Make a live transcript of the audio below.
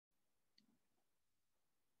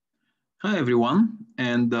Hi everyone,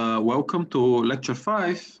 and welcome to Lecture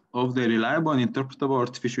 5 of the Reliable and Interpretable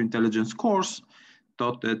Artificial Intelligence course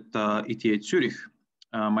taught at ETH Zurich.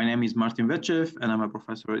 My name is Martin Vechev and I'm a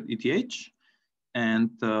professor at ETH.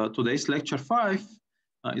 And today's Lecture 5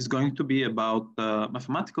 is going to be about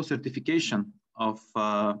mathematical certification of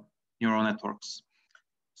neural networks.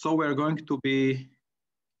 So we're going to be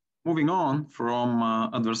moving on from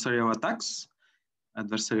adversarial attacks,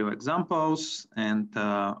 adversarial examples, and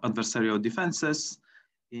adversarial defenses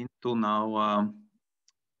into now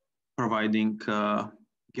providing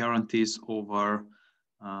guarantees over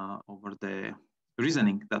the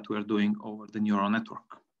reasoning that we're doing over the neural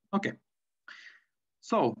network. Okay,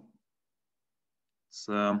 so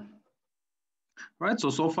right.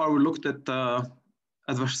 So far we looked at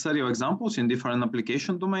adversarial examples in different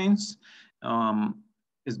application domains.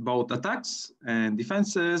 Is both attacks and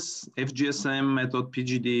defenses, FGSM method,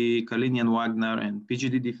 PGD, Kalinian-Wagner, and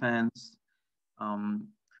PGD defense.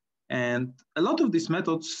 And a lot of these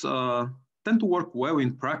methods tend to work well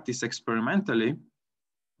in practice experimentally,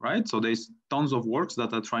 right? So there's tons of works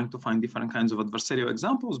that are trying to find different kinds of adversarial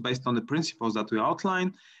examples based on the principles that we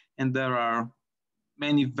outline. And there are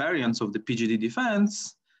many variants of the PGD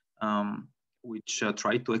defense, which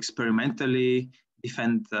try to experimentally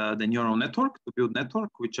defend the neural network to build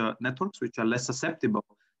networks which are less susceptible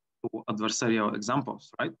to adversarial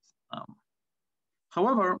examples, right?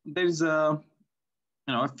 However, there is a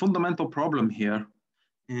fundamental problem here,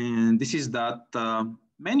 and this is that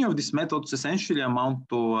many of these methods essentially amount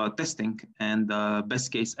to testing and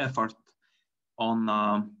best case effort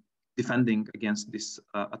on defending against these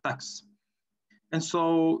attacks, and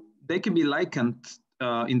so they can be likened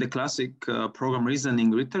in the classic program reasoning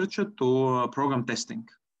literature to program testing.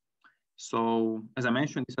 So as I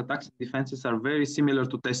mentioned, these attacks and defenses are very similar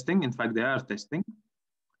to testing. In fact, they are testing.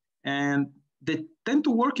 And they tend to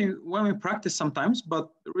work when we practice sometimes, but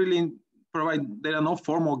really there are no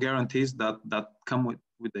formal guarantees that come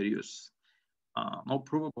with their use. No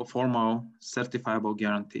provable, formal, certifiable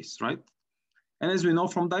guarantees, right? And as we know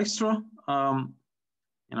from Dijkstra,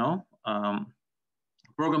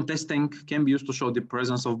 program testing can be used to show the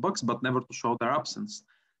presence of bugs, but never to show their absence.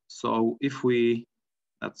 So if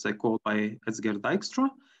that's a quote by Edsger Dijkstra,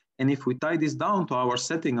 and if we tie this down to our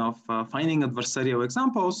setting of finding adversarial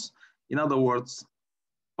examples, in other words,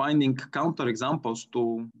 finding counterexamples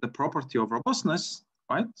to the property of robustness,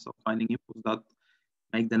 right? So finding inputs that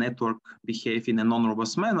make the network behave in a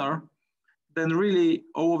non-robust manner, then really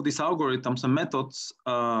all of these algorithms and methods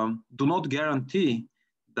do not guarantee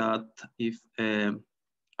that if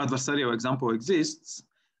adversarial example exists,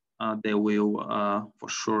 they will for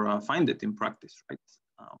sure find it in practice, right?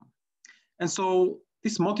 And so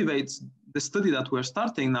this motivates the study that we're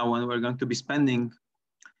starting now, and we're going to be spending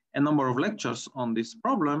a number of lectures on this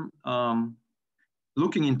problem,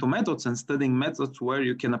 looking into methods and studying methods where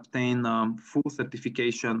you can obtain full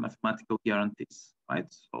certification mathematical guarantees,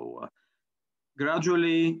 right? So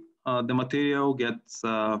gradually the material gets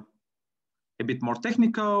a bit more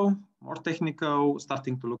technical,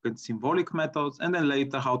 starting to look at symbolic methods, and then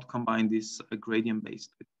later how to combine this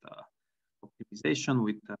gradient-based with optimization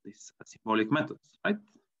with these symbolic methods, right?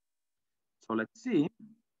 So let's see,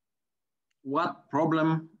 what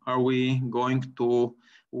problem are we going to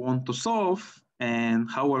want to solve, and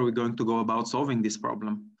how are we going to go about solving this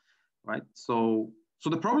problem, right? So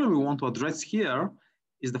the problem we want to address here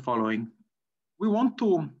is the following. We want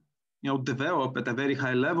to develop at a very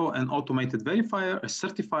high level an automated verifier, a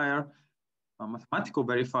certifier, a mathematical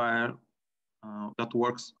verifier that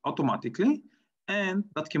works automatically and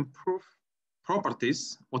that can prove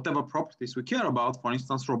properties, whatever properties we care about. For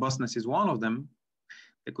instance, robustness is one of them.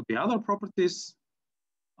 There could be other properties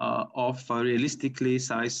of realistically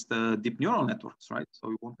sized deep neural networks, right? So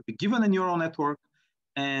we want to be given a neural network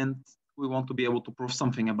and we want to be able to prove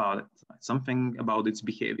something about it, right? Something about its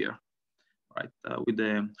behavior, right? With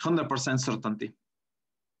a 100% certainty.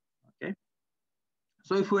 Okay.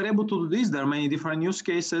 So if we're able to do this, there are many different use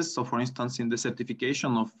cases. So for instance, in the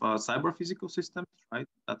certification of cyber physical systems, right,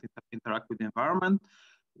 that interact with the environment,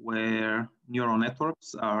 where neural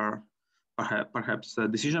networks are perhaps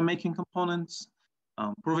decision-making components,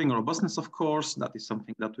 proving robustness, of course, that is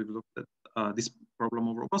something that we've looked at. This problem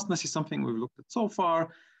of robustness is something we've looked at so far.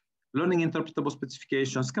 Learning interpretable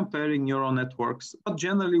specifications, comparing neural networks, but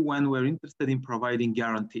generally when we're interested in providing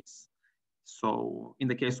guarantees. So in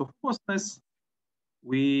the case of robustness,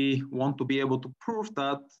 we want to be able to prove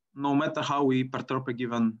that no matter how we perturb a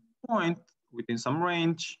given point within some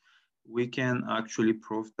range, we can actually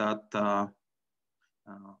prove that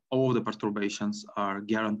all of the perturbations are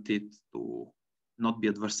guaranteed to not be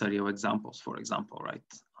adversarial examples, for example, right?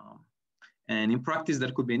 And in practice,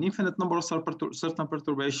 there could be an infinite number of certain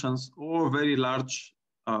perturbations or very large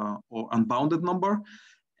or unbounded number,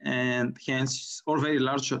 and hence, or very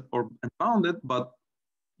large or unbounded, but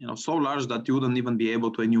so large that you wouldn't even be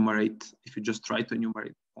able to enumerate if you just try to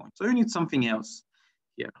enumerate points. So you need something else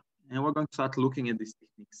here. And we're going to start looking at these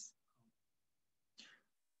techniques.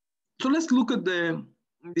 So let's look at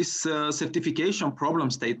this certification problem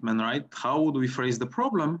statement, right? How would we phrase the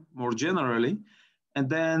problem more generally? And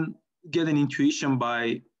then get an intuition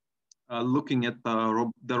by looking at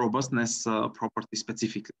the robustness property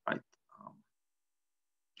specifically, right?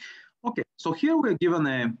 Okay, so here we're given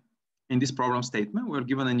in this problem statement, we're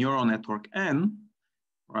given a neural network N,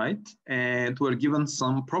 right? And we're given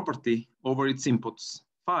some property over its inputs,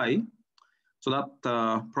 phi. So that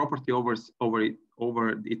property over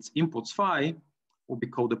its inputs, phi, will be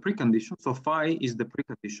called the precondition. So phi is the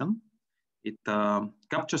precondition. It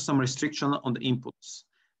captures some restriction on the inputs.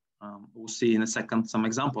 We'll see in a second some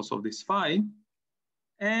examples of this phi.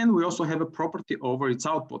 And we also have a property over its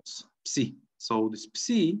outputs, psi. So this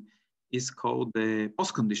psi is called the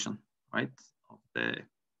postcondition, right,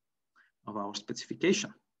 of our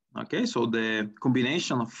specification. Okay, so the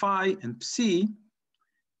combination of phi and psi,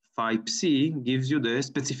 phi psi, gives you the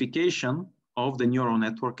specification of the neural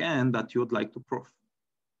network N that you would like to prove.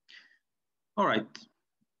 All right,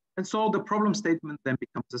 and so the problem statement then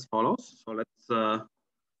becomes as follows. So let's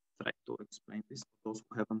try to explain this for those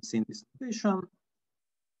who haven't seen this notation.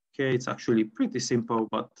 Okay, it's actually pretty simple,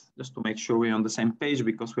 but just to make sure we're on the same page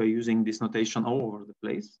because we're using this notation all over the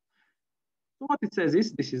place. So what it says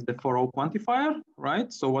is, this is the for all quantifier,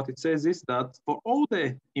 right? So what it says is that for all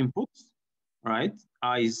the inputs, right,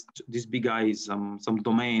 I is, this big I is some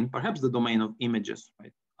domain, perhaps the domain of images,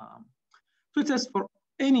 right? So it says for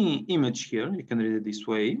any image here, you can read it this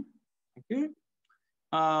way, okay?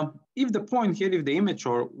 If the point here, if the image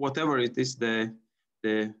or whatever it is, the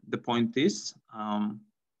point is,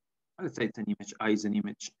 let's say it's an image, I is an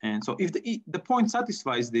image. And so if the point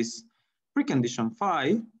satisfies this precondition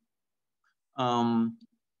phi,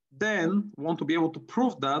 then we want to be able to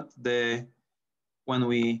prove that when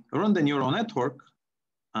we run the neural network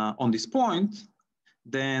on this point,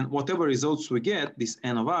 then whatever results we get, this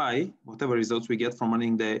N of I, whatever results we get from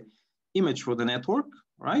running the image for the network,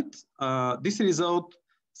 right? This result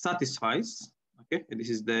satisfies, okay? And this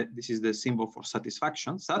is the symbol for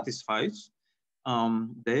satisfaction, satisfies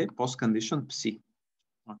the postcondition psi,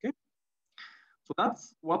 okay? So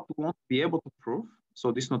that's what we want to be able to prove.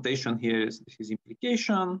 So this notation here is, this is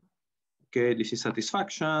implication, okay? This is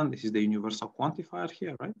satisfaction, this is the universal quantifier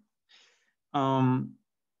here, right?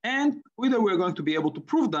 And whether we're going to be able to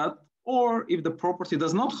prove that, or if the property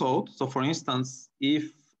does not hold, so for instance,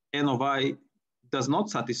 if N of I does not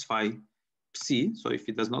satisfy psi, so if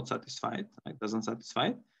it does not satisfy it, it doesn't satisfy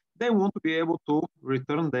it, then we want to be able to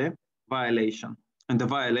return the violation. And the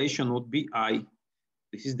violation would be I.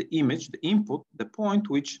 This is the image, the input, the point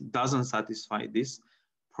which doesn't satisfy this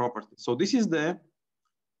property. So this is the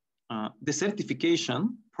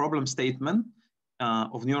certification problem statement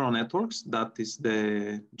of neural networks. That is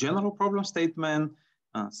the general problem statement,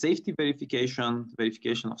 safety verification,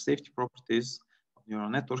 verification of safety properties of neural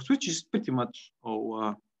networks, which is pretty much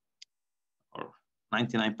all, or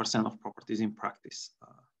 99% of properties in practice,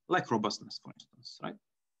 like robustness, for instance, right?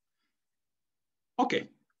 Okay,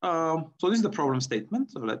 so this is the problem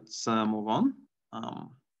statement. So let's move on.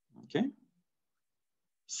 Okay.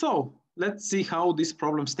 So let's see how this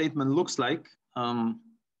problem statement looks like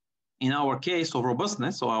in our case of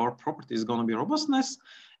robustness. So our property is going to be robustness,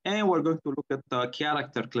 and we're going to look at the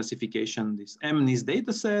character classification, this MNIST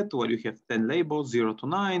data set where you have 10 labels, 0 to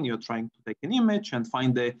 9. You're trying to take an image and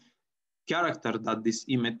find the character that this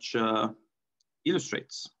image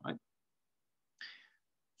illustrates, right?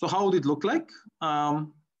 So how would it look like?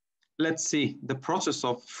 Let's see the process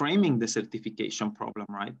of framing the certification problem,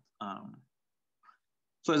 right?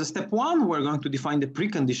 So as a step one, we're going to define the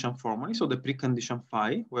precondition formally. So the precondition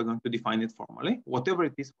phi, we're going to define it formally, whatever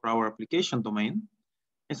it is for our application domain.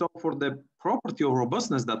 And so for the property of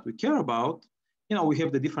robustness that we care about, we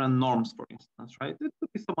have the different norms, for instance, right? It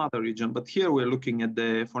could be some other region, but here we're looking at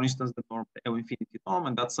for instance, the norm, the L infinity norm,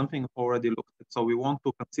 and that's something we've already looked at. So we want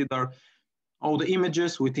to consider all the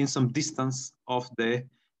images within some distance of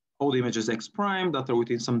all the images X prime that are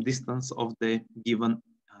within some distance of the given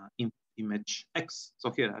image X.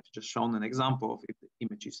 So here I've just shown an example of if the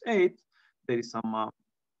image is 8, there is some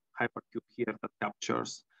hypercube here that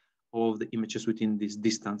captures all of the images within this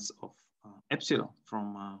distance of epsilon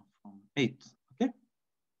from 8, okay?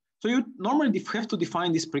 So you normally have to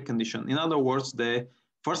define this precondition. In other words, the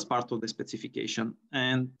first part of the specification.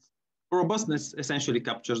 And robustness essentially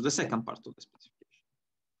captures the second part of the specification.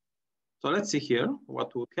 So let's see here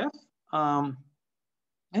what we have. A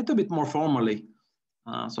little bit more formally.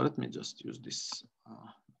 So let me just use this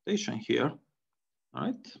notation here. All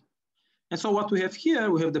right. And so what we have here,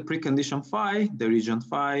 we have the precondition phi, the region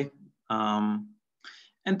phi, and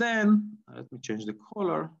then let me change the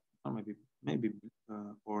color, or maybe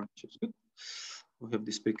orange is good. We have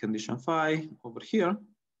this precondition phi over here,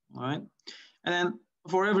 all right? And then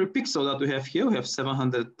for every pixel that we have here, we have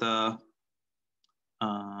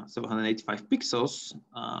 785 pixels.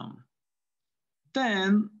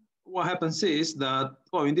 Then what happens is that,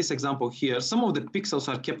 well, in this example here, some of the pixels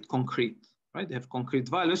are kept concrete, right? They have concrete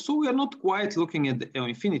values. So we are not quite looking at the L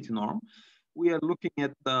infinity norm. We are looking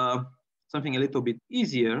at something a little bit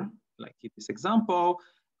easier, like in this example,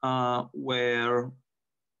 where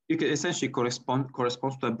you can essentially corresponds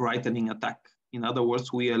to a brightening attack. In other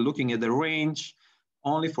words, we are looking at the range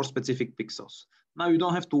only for specific pixels. Now you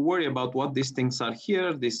don't have to worry about what these things are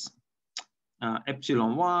here, this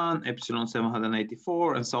epsilon 1, epsilon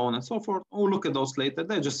 784, and so on and so forth. We'll look at those later.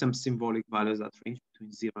 They're just some symbolic values that range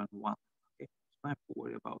between 0 and 1. Okay, so I don't have to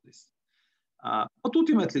worry about this. But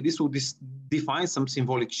ultimately, this will define some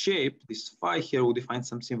symbolic shape. This phi here will define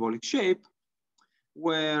some symbolic shape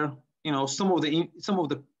where, you know, some of the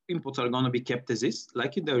inputs are going to be kept as is,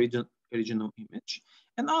 like in the original image,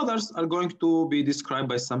 and others are going to be described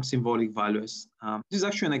by some symbolic values. This is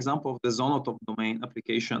actually an example of the zonotop domain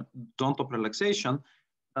application, zonotop relaxation,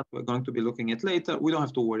 that we're going to be looking at later. We don't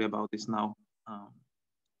have to worry about this now.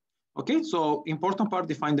 Okay, so important part,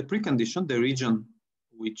 define the precondition, the region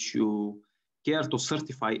which you care to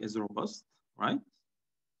certify as robust, right?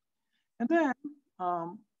 And then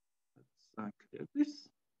let's clear this.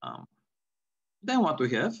 Then what we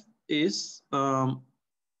have is,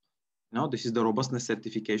 this is the robustness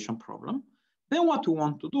certification problem. Then what we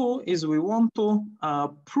want to do is we want to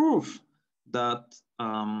prove that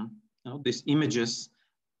these images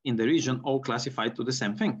in the region all classify to the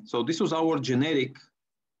same thing. So this was our generic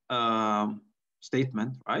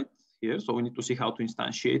statement right here. So we need to see how to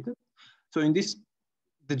instantiate it. So in this,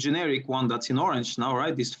 the generic one that's in orange now,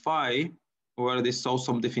 right, this phi, where they saw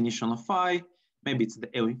some definition of phi, maybe it's the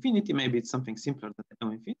L infinity, maybe it's something simpler than the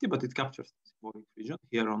L infinity, but it captures the symbolic region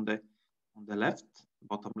here on the left,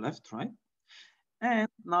 bottom left, right? And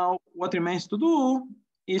now what remains to do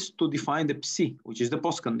is to define the psi, which is the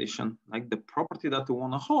postcondition, like the property that we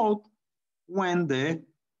want to hold when the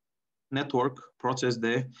network processes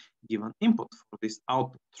the given input for this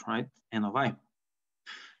output, right, N of I.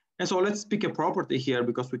 And so let's pick a property here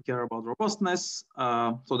because we care about robustness.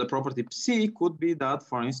 So the property psi could be that,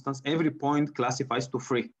 for instance, every point classifies to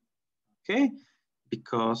 3, okay?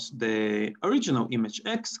 Because the original image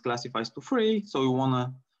X classifies to 3, so we want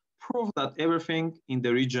to prove that everything in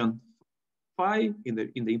the region phi, in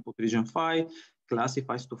the input region phi,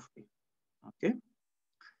 classifies to 3, okay?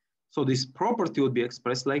 So this property would be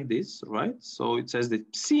expressed like this, right? So it says that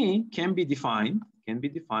psi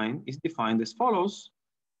is defined as follows.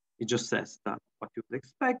 It just says that what you would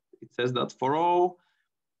expect. It says that for all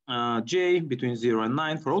j between 0 and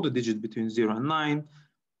 9, for all the digits between 0 and 9,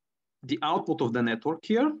 the output of the network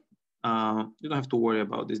here, you don't have to worry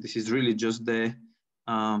about this. This is really just the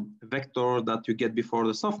vector that you get before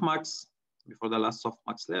the softmax, before the last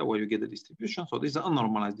softmax layer where you get the distribution. So these are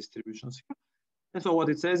unnormalized distributions here. And so what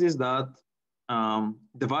it says is that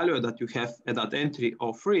the value that you have at that entry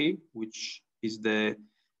of 3, which is the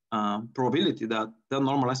probability that the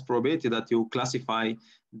normalized probability that you classify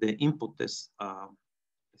the input as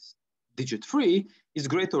digit 3 is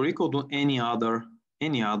greater or equal to any other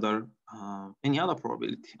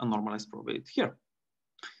probability, a normalized probability here.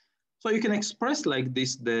 So you can express like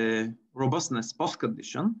this the robustness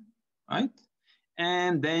postcondition, right?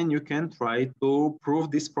 And then you can try to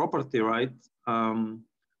prove this property, right? So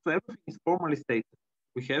everything is formally stated.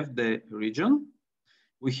 We have the region,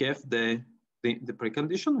 we have the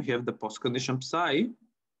precondition, we have the postcondition psi,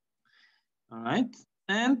 all right?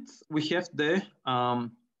 And we have the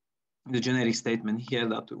generic statement here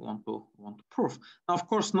that we want to prove. Now, of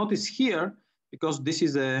course, notice here, because this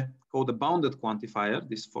is called a bounded quantifier,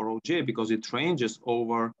 this for OJ, because it ranges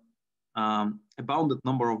over a bounded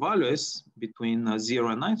number of values between 0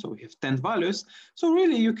 and 9, so we have 10 values. So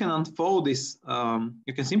really you can unfold this,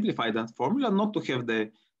 you can simplify that formula, not to have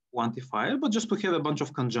the quantifier, but just to have a bunch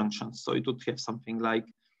of conjunctions. So it would have something like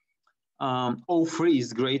O3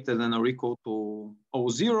 is greater than or equal to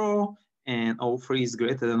O0, and O3 is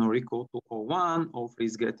greater than or equal to O1, O3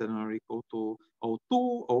 is greater than or equal to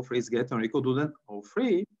O2, O3 is greater than or equal to then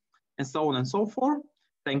O3, and so on and so forth.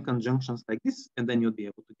 10 conjunctions like this, and then you'll be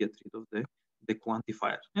able to get rid of the the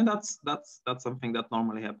quantifier. And that's something that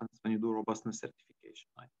normally happens when you do robustness certification,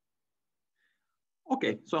 right?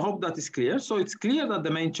 Okay, so I hope that is clear. So it's clear that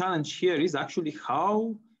the main challenge here is actually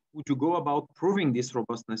how would you go about proving this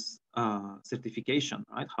robustness certification,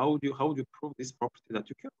 right? How would you prove this property that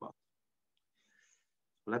you care about?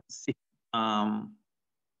 Let's see. Now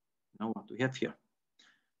what we have here,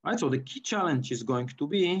 right? So the key challenge is going to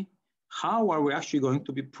be how are we actually going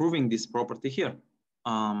to be proving this property here,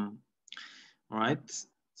 right?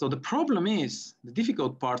 So the problem is, the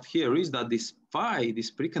difficult part here is that this phi,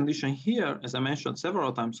 this precondition here, as I mentioned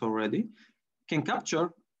several times already, can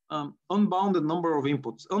capture unbounded number of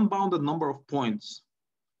inputs, unbounded number of points,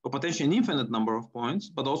 or potentially an infinite number of points,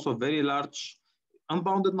 but also a very large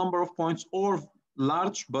unbounded number of points, or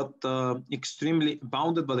large but extremely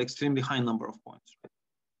bounded but extremely high number of points, right?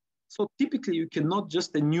 So typically you cannot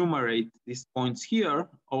just enumerate these points here,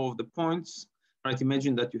 all of the points, right?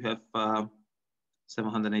 Imagine that you have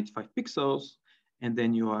 785 pixels, and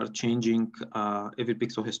then you are changing, every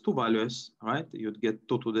pixel has 2 values, right? You'd get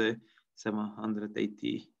 2 to the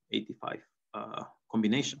 785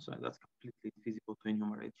 combinations, right? That's completely feasible to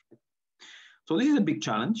enumerate, right? So this is a big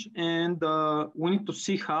challenge, and we need to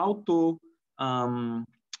see how to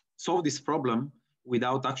solve this problem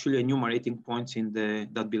without actually enumerating points in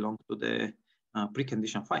that belong to the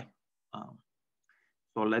precondition phi.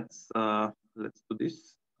 So let's do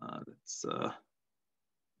this.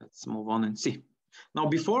 Let's move on and see. Now,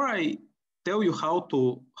 before I tell you how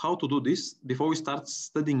to do this, before we start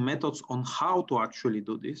studying methods on how to actually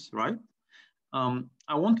do this, right?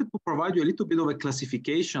 I wanted to provide you a little bit of a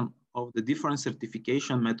classification of the different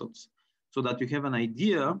certification methods so that you have an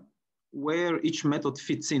idea where each method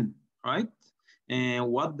fits in, right? And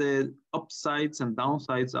what the upsides and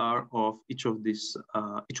downsides are of each of these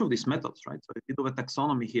methods, right? So a bit of a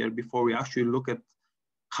taxonomy here before we actually look at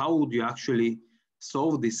how would you actually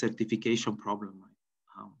solve this certification problem, right?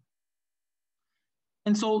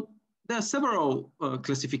 And so there are several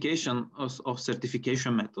classification of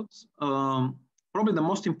certification methods. Probably the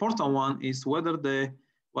most important one is whether the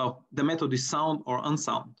method is sound or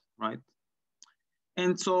unsound, right?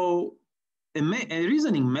 And so a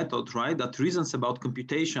reasoning method, right, that reasons about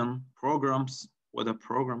computation programs, whether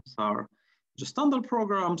programs are just standard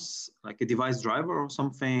programs like a device driver or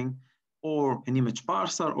something, or an image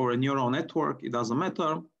parser or a neural network, it doesn't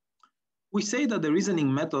matter. We say that the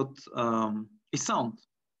reasoning method is sound.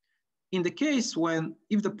 In the case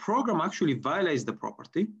if the program actually violates the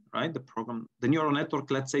property, right? The neural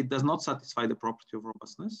network, let's say, does not satisfy the property of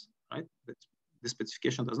robustness, right? The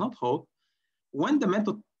specification does not hold. When the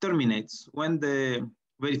method terminates, when the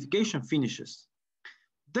verification finishes,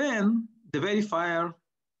 then the verifier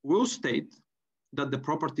will state that the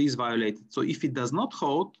property is violated. So if it does not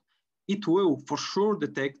hold, it will for sure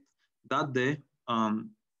detect that the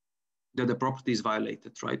property is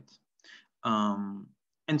violated, right?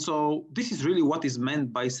 And so this is really what is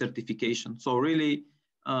meant by certification. So really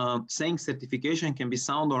saying certification can be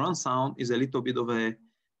sound or unsound is a little bit of a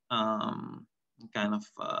kind of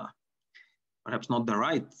perhaps not the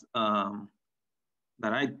right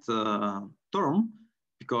term,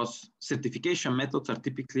 because certification methods are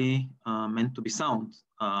typically meant to be sound.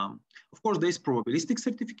 Of course, there's probabilistic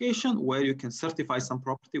certification where you can certify some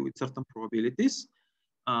property with certain probabilities.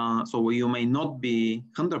 So you may not be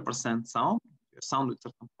 100% sound, you're sound with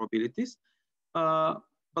certain probabilities. But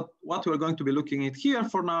what we're going to be looking at here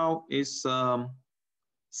for now is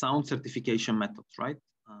sound certification methods, right?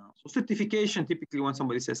 So certification, typically when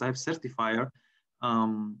somebody says I have certifier,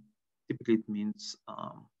 typically it means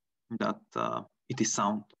that it is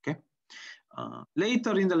sound, okay?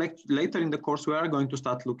 Later in the course, we are going to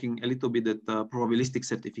start looking a little bit at probabilistic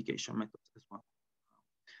certification methods as well.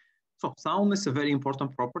 So soundness is a very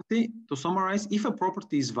important property. To summarize, if a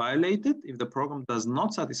property is violated, if the program does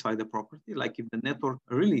not satisfy the property, like if the network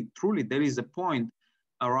really, truly, there is a point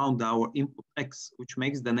around our input X, which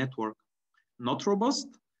makes the network not robust,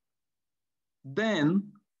 then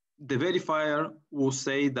the verifier will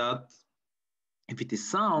say that if it is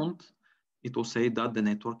sound, it will say that the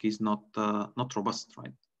network is not robust,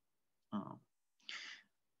 right?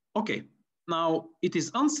 Okay. Now, it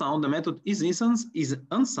is unsound, the method is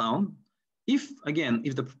unsound if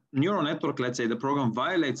the neural network, let's say the program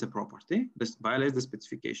violates a property, violates the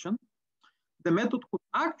specification, the method could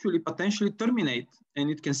actually potentially terminate and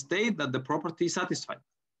it can state that the property is satisfied.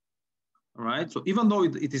 All right, so even though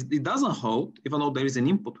it doesn't hold, even though there is an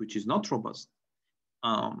input which is not robust,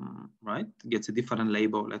 right, gets a different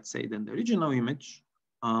label, let's say, than the original image,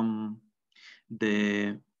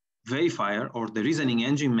 the verifier or the reasoning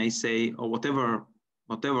engine may say, or whatever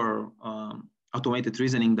automated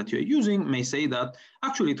reasoning that you're using may say that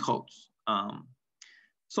actually it holds.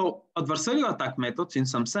 So adversarial attack methods, in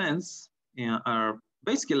some sense, are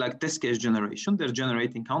basically like test case generation. They're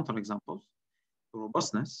generating counterexamples to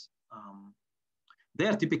robustness. They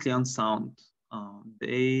are typically unsound.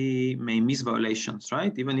 They may miss violations,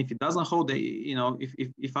 right? Even if it doesn't hold,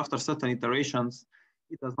 if after certain iterations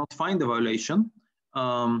it does not find the violation,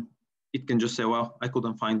 it can just say, well, I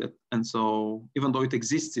couldn't find it. And so even though it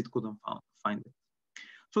exists, it couldn't find it.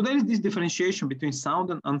 So there is this differentiation between sound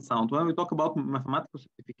and unsound. When we talk about mathematical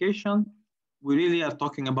certification, we really are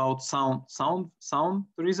talking about sound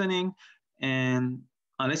reasoning. And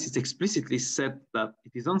unless it's explicitly said that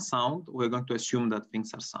it is unsound, we're going to assume that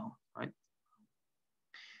things are sound, right?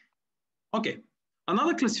 Okay,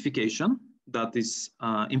 another classification that is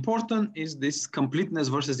important is this completeness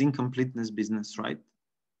versus incompleteness business, right?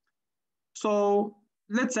 So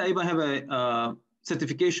let's say I have a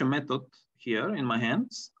certification method here in my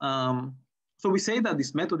hands. So we say that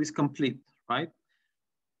this method is complete, right?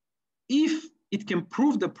 If it can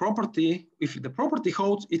prove the property, if the property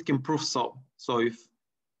holds, it can prove so. So if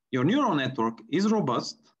your neural network is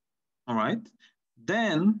robust, all right,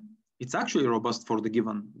 then it's actually robust for the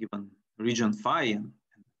given region phi and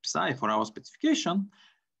psi for our specification,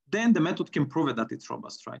 then the method can prove it that it's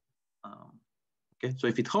robust, right? Okay, so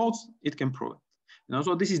if it holds, it can prove it.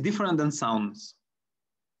 So this is different than soundness.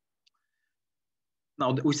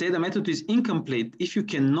 Now we say the method is incomplete if you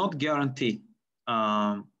cannot guarantee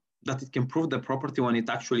that it can prove the property when it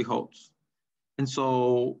actually holds. And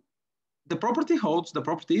so the property holds, the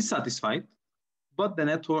property is satisfied, but the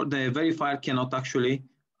verifier cannot actually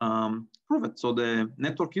prove it. So the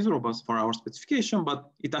network is robust for our specification,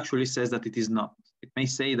 but it actually says that it is not. It may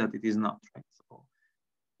say that it is not, right? So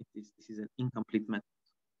this is an incomplete method.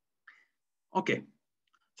 Okay,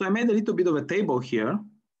 so I made a little bit of a table here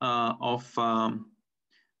of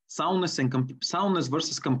soundness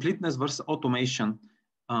versus completeness versus automation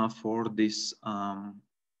for this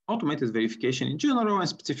automated verification in general and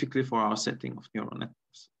specifically for our setting of neural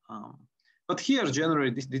networks. But here, generally,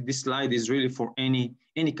 this slide is really for any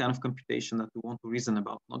kind of computation that we want to reason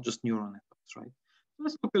about, not just neural networks, right? So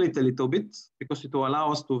let's look at it a little bit because it will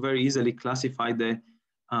allow us to very easily classify the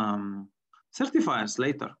certifiers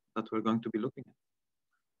later that we're going to be looking at.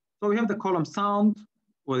 So we have the column sound,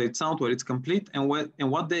 whether it's sound, whether it's complete, and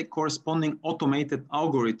what the corresponding automated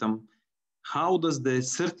algorithm, how does the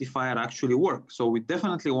certifier actually work? So we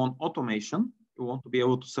definitely want automation. We want to be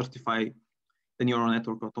able to certify the neural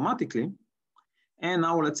network automatically. And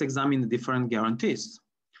now let's examine the different guarantees.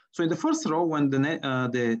 So in the first row, when the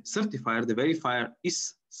certifier, the verifier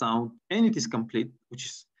is sound and it is complete, which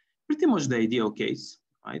is pretty much the ideal case,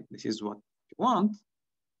 right? This is what you want.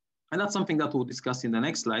 And that's something that we'll discuss in the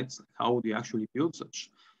next slides. How would you actually build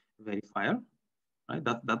such a verifier, right?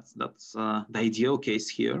 That's the ideal case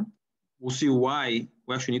here. We'll see why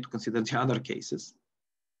we actually need to consider the other cases.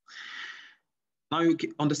 Now,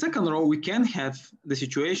 on the second row, we can have the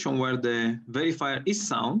situation where the verifier is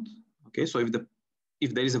sound. Okay, so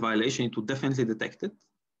if there is a violation, it will definitely detect it,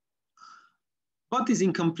 but is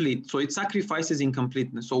incomplete. So it sacrifices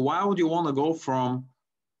incompleteness. So why would you want to go from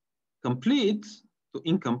complete to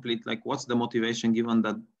incomplete? Like, what's the motivation given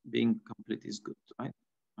that being complete is good, right?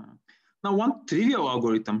 Now, one trivial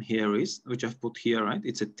algorithm here is, which I've put here, right?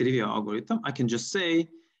 It's a trivial algorithm. I can just say,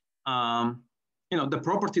 the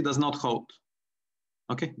property does not hold.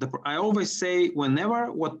 Okay, I always say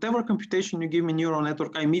whatever computation you give me neural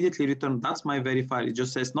network, I immediately return, that's my verifier. It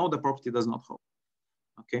just says, no, the property does not hold.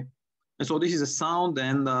 Okay, and so this is a sound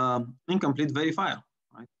and incomplete verifier,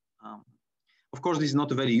 right? Of course, this is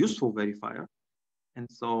not a very useful verifier. And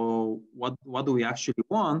so what do we actually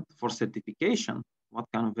want for certification? What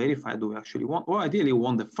kind of verifier do we actually want? Well, ideally, we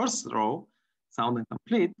want the first row, sound and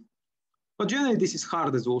complete. But generally, this is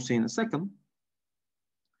hard, as we'll see in a second.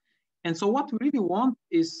 And so what we really want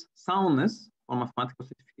is soundness for mathematical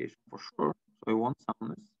certification, for sure. So we want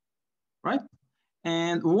soundness, right?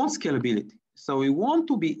 And we want scalability. So we want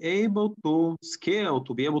to be able to scale,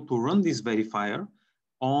 to be able to run this verifier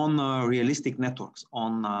on realistic networks,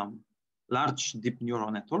 on large deep neural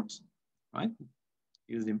networks, right?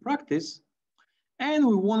 Used in practice. And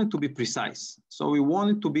we want it to be precise. So we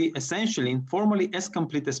want it to be essentially informally as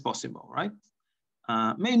complete as possible, right?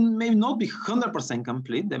 May not be 100%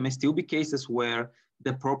 complete. There may still be cases where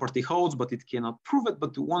the property holds, but it cannot prove it,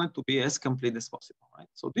 but we want it to be as complete as possible, right?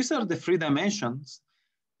 So these are the three dimensions.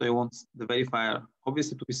 So you want the verifier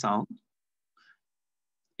obviously to be sound.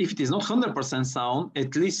 If it is not 100% sound,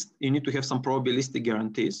 at least you need to have some probabilistic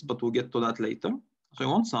guarantees, but we'll get to that later. So you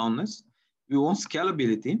want soundness. We want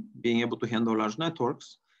scalability, being able to handle large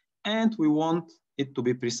networks. and we want it to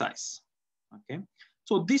be precise. Okay,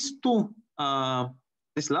 so these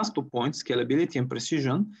last 2 points, scalability and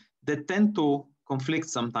precision, they tend to conflict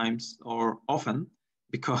sometimes or often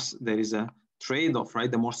because there is a trade-off,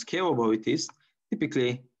 right? The more scalable it is,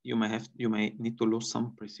 typically you may need to lose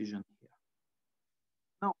some precision here.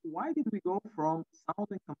 Now, why did we go from sound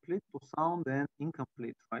and complete to sound and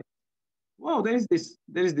incomplete, right? Well, there is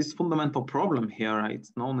this fundamental problem here, right?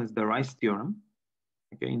 It's known as the Rice theorem,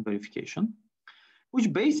 okay, in verification,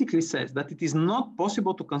 which basically says that it is not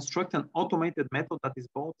possible to construct an automated method that is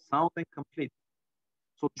both sound and complete.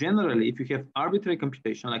 So generally, if you have arbitrary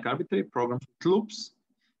computation, like arbitrary programs with loops,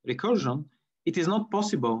 recursion, it is not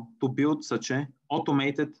possible to build such an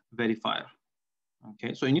automated verifier.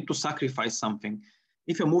 Okay, so you need to sacrifice something.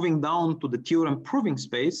 If you're moving down to the theorem proving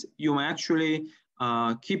space, you may actually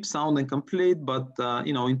keep sound and complete, but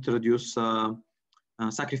introduce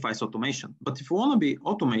sacrifice automation. But if you want to be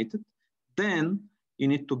automated, then you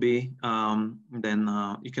need to be,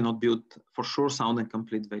 you cannot build for sure sound and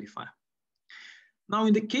complete verifier. Now,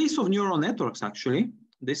 in the case of neural networks, actually,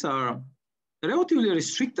 these are relatively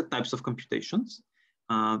restricted types of computations.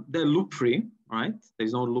 They're loop-free, right?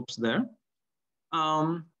 There's no loops there.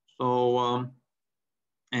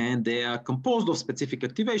 And they are composed of specific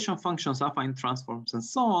activation functions, affine transforms, and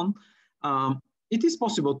so on. It is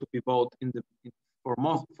possible to be both for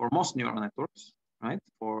most neural networks, right?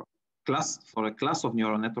 For a class of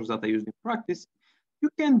neural networks that are used in practice, you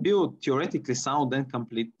can build theoretically sound and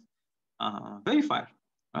complete verifier,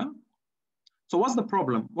 right? So what's the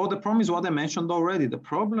problem? Well, the problem is what I mentioned already. The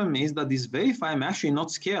problem is that this verifier may actually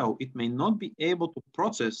not scale. It may not be able to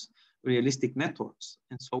process realistic networks.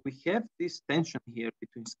 And so we have this tension here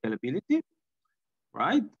between scalability,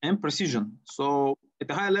 right, and precision. So at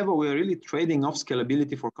a high level, we're really trading off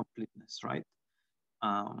scalability for completeness, right?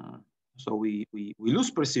 So we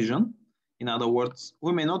lose precision. In other words,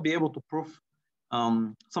 we may not be able to prove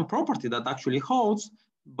some property that actually holds,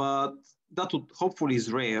 but that would hopefully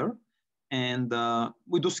is rare. And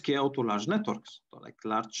we do scale to large networks, so like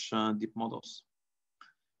large deep models.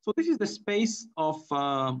 So this is the space of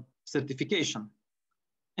certification.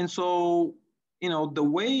 And so, the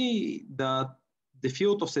way that the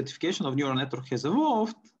field of certification of neural network has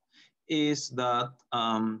evolved is that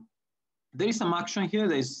there is some action here.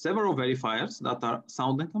 There is several verifiers that are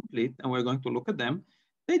sound and complete, and we're going to look at them.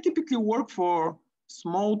 They typically work for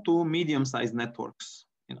small to medium-sized networks.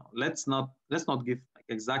 Let's not give like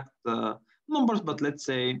exact numbers, but let's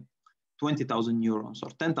say 20,000 neurons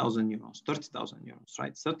or 10,000 neurons, 30,000 neurons,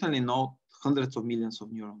 right? Certainly not hundreds of millions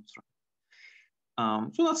of neurons, right?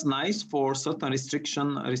 So that's nice for certain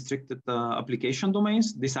restricted application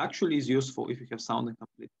domains. This actually is useful if you have sound and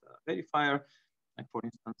complete verifier. Like for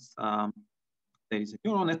instance, there is a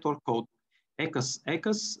neural network called ACAS,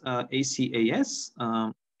 ACAS,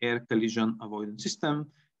 Air Collision Avoidance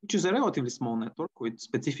System, which is a relatively small network with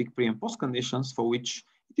specific pre and post conditions for which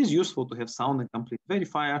it is useful to have sound and complete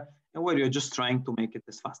verifier, and where you're just trying to make it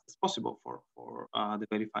as fast as possible for the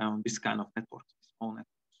verifier on this kind of networks, small networks.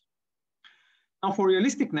 Now, for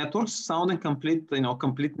realistic networks, sound and complete,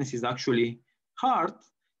 completeness is actually hard,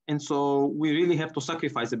 and so we really have to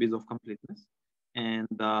sacrifice a bit of completeness.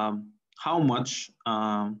 And how much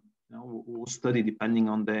we'll study depending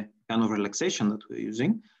on the kind of relaxation that we're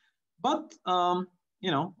using. But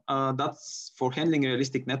that's for handling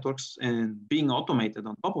realistic networks and being automated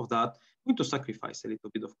on top of that, we need to sacrifice a little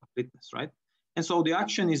bit of completeness, right? And so the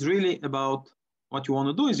action is really about what you want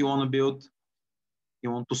to do is you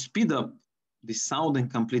want to speed up the sound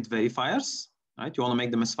and complete verifiers, right? You want to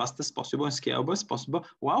make them as fast as possible and scalable as possible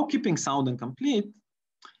while keeping sound and complete.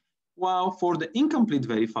 While for the incomplete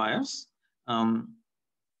verifiers,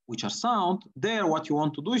 which are sound, there what you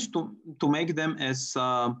want to do is to make them as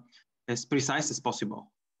precise as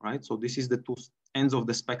possible, right? So this is the two ends of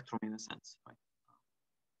the spectrum in a sense, right?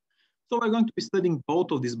 So we're going to be studying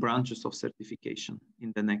both of these branches of certification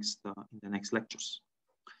in the next lectures.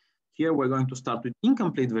 Here we're going to start with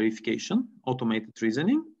incomplete verification, automated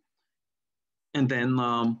reasoning, and then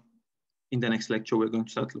in the next lecture we're going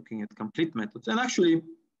to start looking at complete methods. And actually,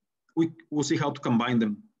 we'll see how to combine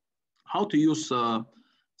them, how to use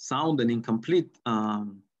sound and incomplete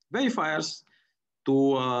verifiers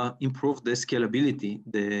to improve the scalability,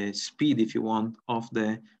 the speed, if you want, of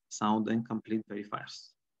the sound and complete verifiers.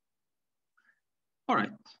 All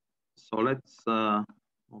right, so let's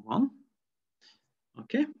move on.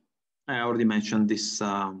 Okay, I already mentioned this,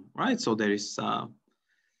 right? So there is,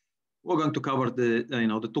 we're going to cover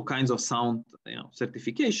the two kinds of sound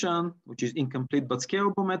certification, which is incomplete but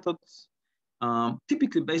scalable methods,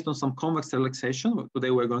 typically based on some convex relaxation.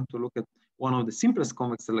 Today we're going to look at one of the simplest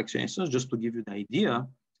convex relaxations, just to give you the idea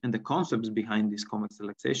and the concepts behind these convex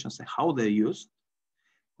relaxations and how they're used.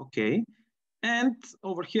 Okay, and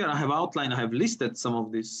over here I have outlined, I have listed some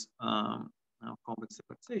of these convex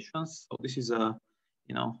relaxations. So this is the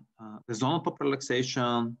zonotop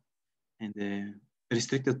relaxation and the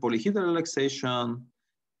restricted polyhedral relaxation,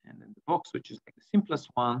 and then the box, which is like the simplest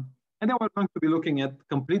one. And then we're going to be looking at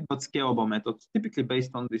complete but scalable methods, typically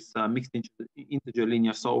based on this mixed integer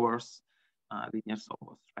linear solvers,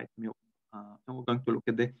 right? And we're going to look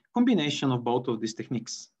at the combination of both of these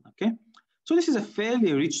techniques, okay? So this is a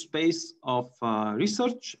fairly rich space of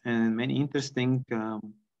research, and many interesting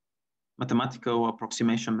mathematical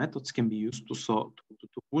approximation methods can be used to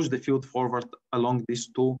push the field forward along these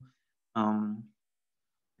two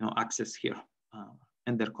axes here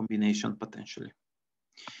and their combination potentially.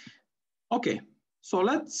 Okay, so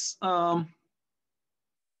let's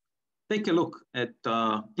take a look at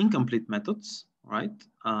incomplete methods, right?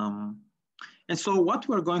 And so what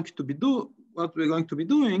we're going to be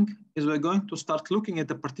doing is we're going to start looking at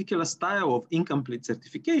a particular style of incomplete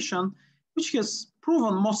certification, which has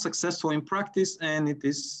proven most successful in practice, and it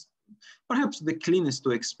is perhaps the cleanest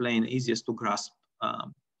to explain, easiest to grasp.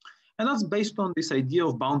 And that's based on this idea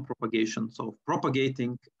of bound propagation, so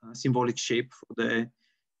propagating symbolic shape for the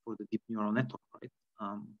deep neural network, right?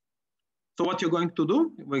 So what you're going to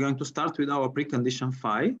do, we're going to start with our precondition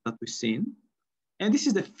phi that we've seen. And this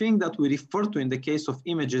is the thing that we refer to in the case of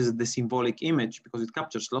images as the symbolic image, because it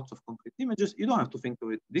captures lots of concrete images. You don't have to think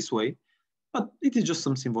of it this way, but it is just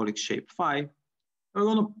some symbolic shape phi. We're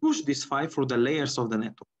going to push this phi through the layers of the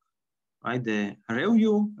network, right? The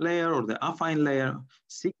ReLU layer or the affine layer,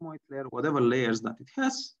 sigmoid layer, whatever layers that it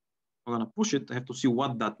has. We're going to push it. I have to see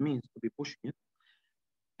what that means to be pushing it.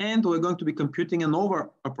 And we're going to be computing an over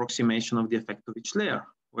approximation of the effect of each layer.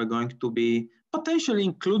 We're going to be potentially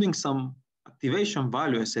including some activation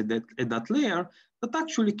values at that layer that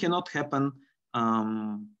actually cannot happen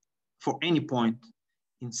for any point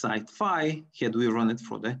inside phi had we run it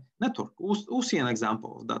through the network. We'll see an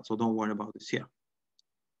example of that, so don't worry about this here.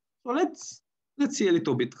 So let's see a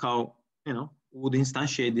little bit how we would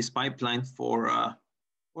instantiate this pipeline for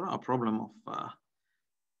our problem of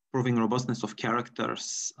proving robustness of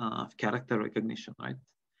characters, character recognition, right?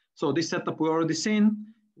 So this setup we already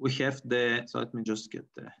seen. We have so let me just get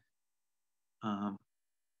the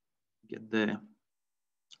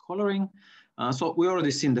coloring. So we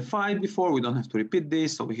already seen the phi before. We don't have to repeat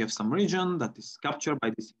this. So we have some region that is captured by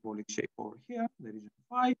this symbolic shape over here, the region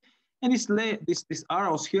phi. And these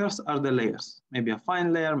arrows here are the layers. Maybe a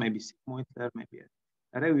fine layer, maybe sigmoid layer, maybe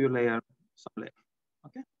a ReLU layer, some layer.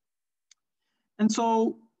 Okay. And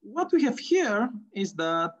so what we have here is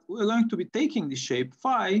that we're going to be taking the shape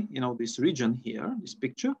phi, this region here, this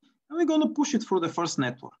picture, and we're going to push it through the first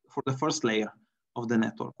network, for the first layer of the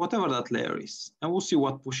network, whatever that layer is. And we'll see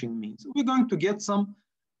what pushing means. We're going to get some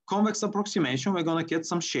convex approximation. We're going to get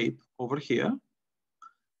some shape over here.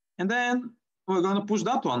 And then we're going to push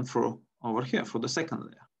that one through over here for the second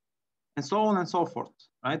layer. And so on and so forth,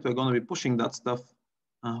 right? We're going to be pushing that stuff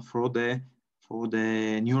through the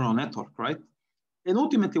neural network, right? And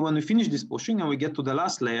ultimately, when we finish this pushing and we get to the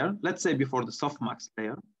last layer, let's say before the softmax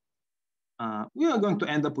layer, we are going to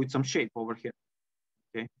end up with some shape over here,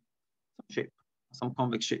 okay? Some shape, some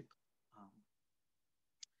convex shape.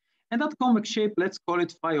 And that convex shape, let's call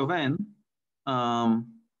it phi of n.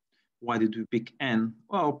 Why did we pick n?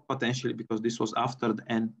 Well, potentially because this was after the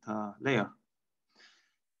nth layer.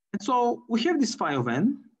 And so we have this phi of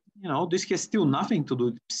n. This has still nothing to do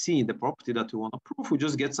with C, the property that we want to prove. We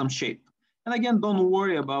just get some shape. And again, don't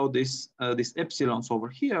worry about this these epsilons over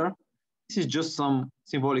here. This is just some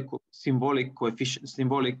symbolic coefficient,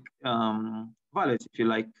 symbolic values, if you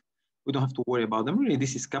like. We don't have to worry about them. Really,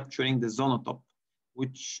 this is capturing the zonotop,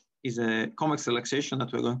 which is a convex relaxation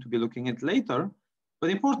that we're going to be looking at later. But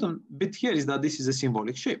the important bit here is that this is a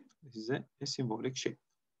symbolic shape. This is a symbolic shape.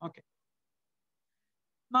 Okay.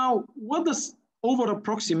 Now, what does over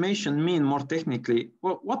approximation mean more technically?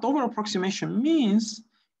 Well, what over approximation means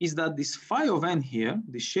is that this phi of n here,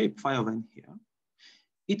 this shape phi of n here,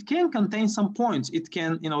 it can contain some points. It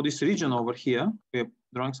can, this region over here, we're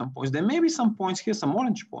drawing some points. There may be some points here, some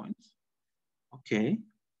orange points. Okay,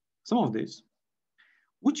 some of these,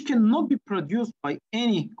 which cannot be produced by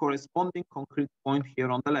any corresponding concrete point here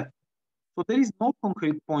on the left. So there is no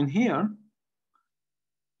concrete point here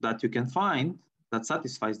that you can find that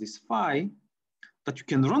satisfies this phi, that you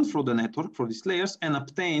can run through the network for these layers and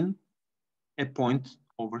obtain a point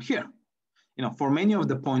over here. For many of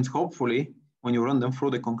the points, hopefully, when you run them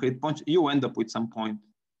through the concrete points, you end up with some point,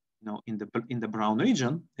 in the brown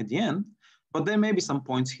region at the end. But there may be some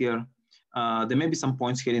points here there may be some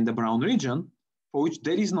points here in the brown region for which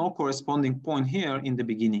there is no corresponding point here in the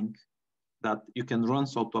beginning that you can run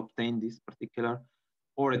so to obtain this particular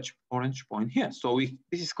orange point here. So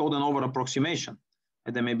this is called an over approximation.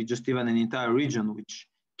 And there may be just even an entire region which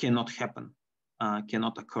cannot happen,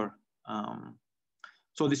 cannot occur.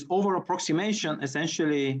 So this over approximation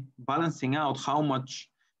essentially balancing out how much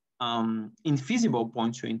infeasible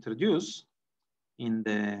points you introduce in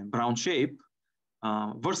the brown shape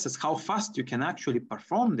versus how fast you can actually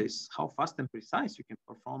perform this, how fast and precise you can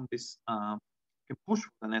perform this, you can push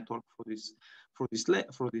the network for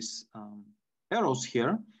these arrows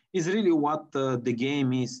here is really what the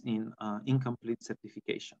game is in incomplete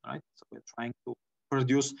certification, right? So we're trying to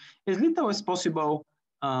produce as little as possible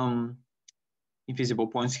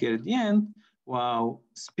infeasible points here at the end while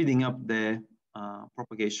speeding up the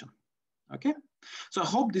propagation, okay? So I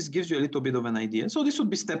hope this gives you a little bit of an idea. So this would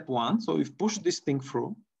be step one. So we've pushed this thing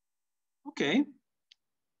through, okay.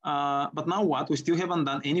 But now what? We still haven't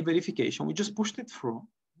done any verification. We just pushed it through,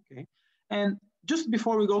 okay? And just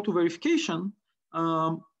before we go to verification,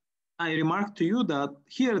 I remarked to you that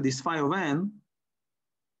here, this phi of n,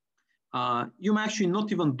 you may actually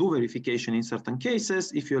not even do verification in certain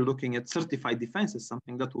cases. If you're looking at certified defenses,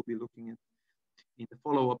 something that we'll be looking at in the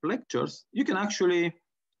follow-up lectures, you can actually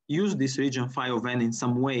use this region phi of n in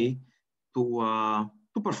some way to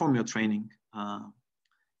perform your training.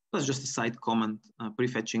 That's just a side comment,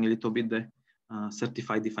 prefetching a little bit the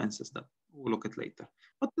certified defenses that we'll look at later.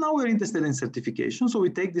 But now we're interested in certification. So we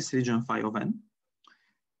take this region phi of n.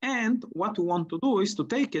 And what we want to do is to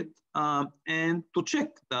take it and to check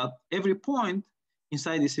that every point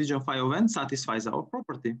inside this region phi of n satisfies our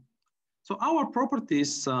property. So our property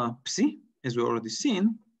is psi, as we already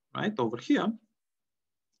seen, right, over here.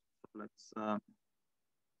 So let's,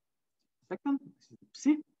 second, this is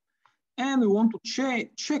psi. And we want to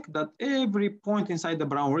check that every point inside the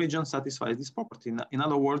brown region satisfies this property. In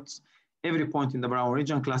other words, every point in the brown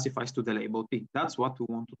region classifies to the label P. That's what we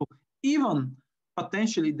want to do. Even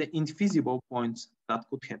potentially the infeasible points that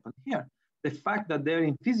could happen here. The fact that they're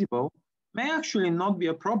infeasible may actually not be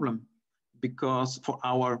a problem because for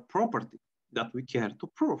our property that we care to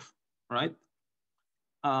prove, right?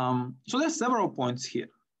 So there's several points here.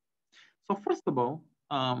 So first of all,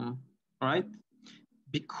 right,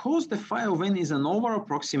 because the phi of n is an over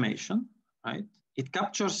approximation, right? It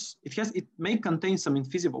may contain some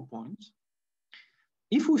infeasible points.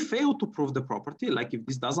 If we fail to prove the property, like if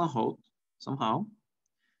this doesn't hold somehow,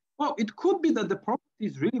 well, it could be that the property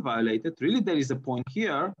is really violated. Really, there is a point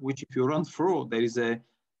here, which if you run through,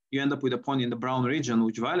 you end up with a point in the brown region,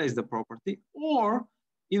 which violates the property, or,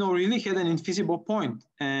 really had an infeasible point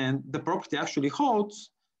and the property actually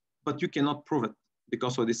holds, but you cannot prove it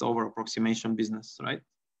because of this over approximation business, right?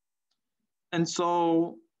 And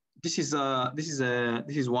so this is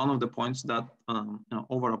one of the points that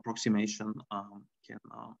over approximation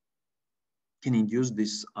can induce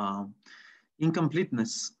this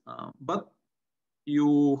incompleteness, but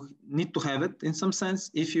you need to have it in some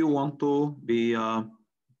sense if you want to be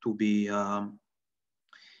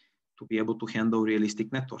able to handle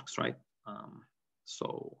realistic networks, right?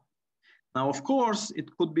 So now, of course,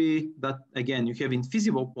 it could be that again you have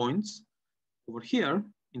infeasible points over here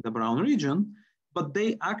in the brown region, but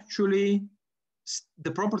they actually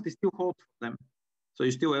the property still holds for them, so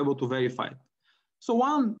you're still able to verify it. So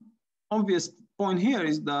one obvious point here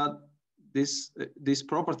is that this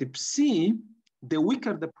property psi, the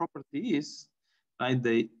weaker the property is, right?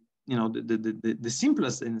 The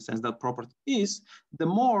simplest in the sense that property is, the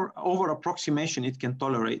more over approximation it can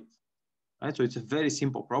tolerate, right? So it's a very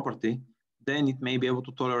simple property. Then it may be able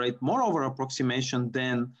to tolerate more over approximation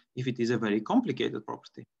than if it is a very complicated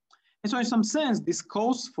property. And so in some sense, this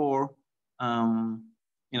calls for,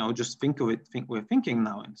 just think of it, we're thinking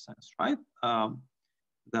now in a sense, right?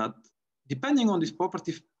 That depending on this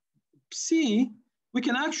property psi, we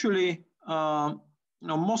can actually,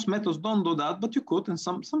 most methods don't do that, but you could, and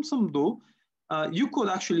some do. You could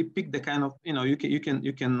actually pick the kind of, you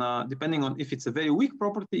can depending on if it's a very weak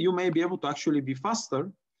property, you may be able to actually be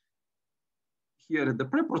faster here at the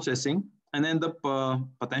pre-processing and end up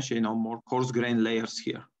potentially, more coarse-grained layers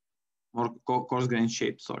here, more coarse-grained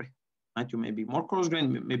shapes, sorry. Right? You may be more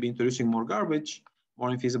coarse-grained, maybe introducing more garbage, more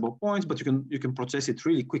infeasible points, but you can process it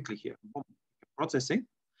really quickly here. Boom. Processing,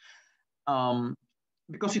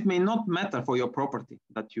 because it may not matter for your property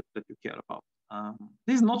that you care about.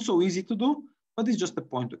 This is not so easy to do, but it's just a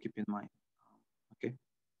point to keep in mind. Okay.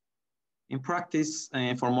 In practice,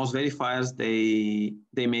 for most verifiers,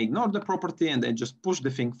 they may ignore the property and then just push the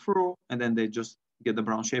thing through, and then they just get the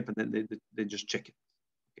brown shape, and then they just check it.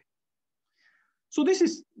 Okay. So this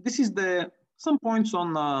is some points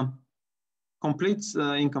on complete,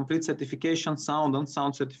 incomplete certification, sound,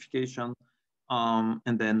 unsound certification,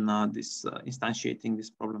 and then this instantiating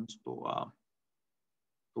these problems to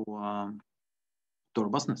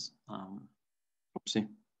robustness. Oopsie.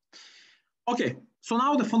 Okay, so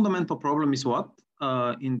now the fundamental problem is what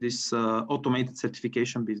in this automated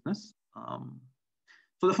certification business.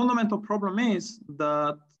 So the fundamental problem is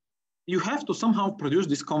that you have to somehow produce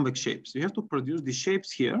these convex shapes. You have to produce these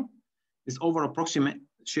shapes here, these over-approximate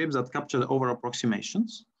shapes that capture the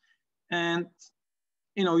over-approximations. And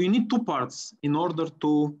you need two parts in order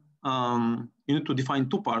to, you need to define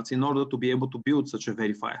two parts in order to be able to build such a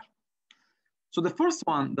verifier. So the first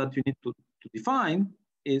one that you need to define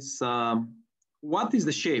is what is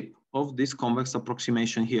the shape of this convex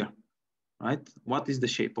approximation here, right? What is the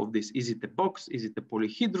shape of this? Is it a box? Is it a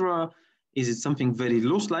polyhedra? Is it something very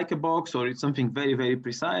loose like a box, or it's something very, very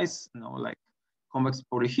precise, like convex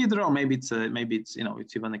polyhedra, or maybe it's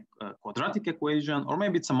it's even a quadratic equation, or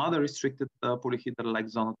maybe it's some other restricted polyhedra like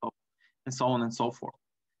zonotop, and so on and so forth.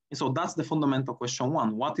 And so that's the fundamental question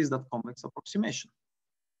one. What is that convex approximation?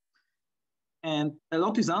 And a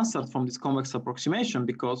lot is answered from this convex approximation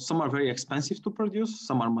because some are very expensive to produce,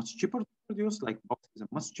 some are much cheaper to produce, like boxes are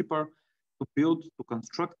much cheaper to build, to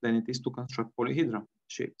construct than it is to construct polyhedra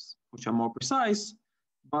shapes, which are more precise,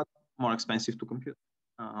 but more expensive to compute.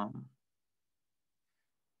 And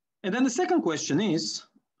then the second question is,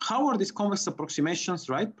 how are these convex approximations,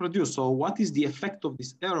 right, produced? So what is the effect of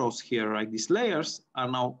these arrows here, right? These layers are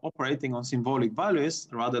now operating on symbolic values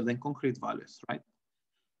rather than concrete values, right?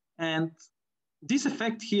 And this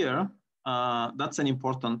effect here, that's an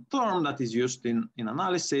important term that is used in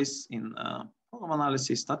analysis, in program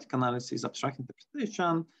analysis, static analysis, abstract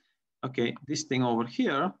interpretation. Okay, this thing over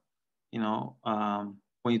here,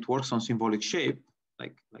 when it works on symbolic shape,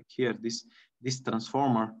 like here, this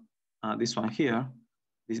transformer, this one here,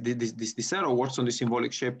 this arrow works on the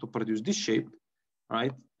symbolic shape to produce this shape,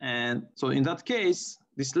 right? And so in that case,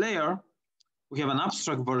 this layer, we have an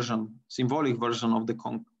abstract version, symbolic version of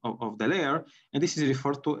the layer, and this is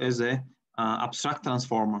referred to as a abstract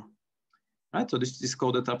transformer, right? So this is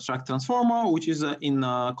called an abstract transformer, which is in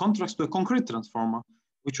contrast to a concrete transformer,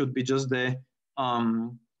 which would be just the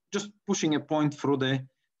just pushing a point through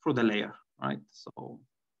the layer, right? So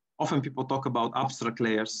often people talk about abstract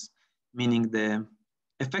layers, meaning the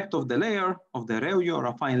effect of the layer of the Reuyo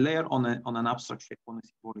or affine layer on an abstract shape, on a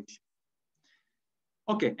symbolic shape.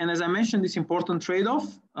 Okay, and as I mentioned, this important trade-off,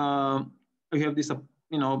 we have this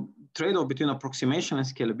trade-off between approximation and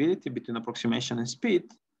scalability, between approximation and speed.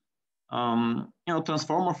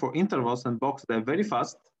 Transformer for intervals and box, they're very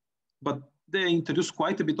fast, but they introduce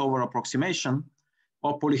quite a bit over approximation,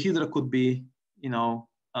 or polyhedra could be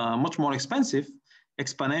much more expensive,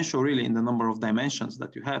 exponential really in the number of dimensions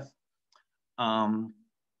that you have,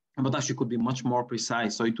 but actually could be much more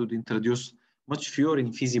precise, so it would introduce much fewer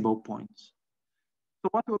infeasible points. So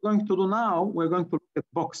what we're going to do now, we're going to look at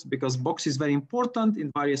box, because box is very important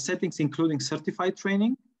in various settings, including certified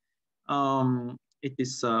training. It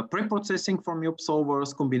is pre-processing for MUP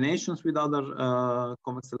solvers, combinations with other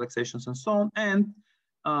convex relaxations and so on. And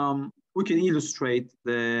we can illustrate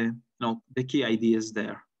the key ideas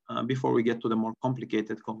there before we get to the more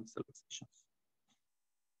complicated convex relaxations.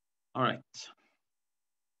 All right.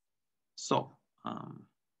 So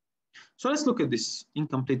let's look at this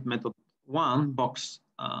incomplete method one, box.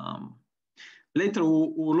 Later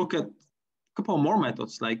we'll look at a couple more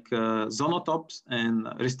methods like zonotops and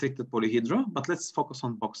restricted polyhedra, but let's focus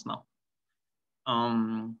on box now.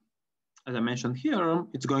 As I mentioned here,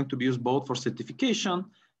 it's going to be used both for certification.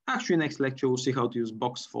 Actually, next lecture we'll see how to use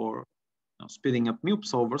box for speeding up MUP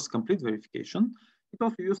solvers, complete verification. It's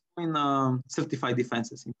also used in certified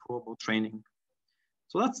defenses, in probable training.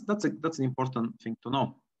 So that's an important thing to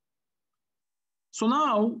know. So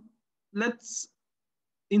now let's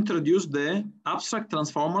introduce the abstract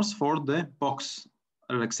transformers for the box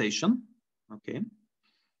relaxation, okay,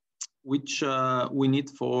 which we need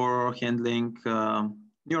for handling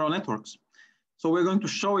neural networks. So we're going to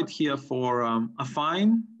show it here for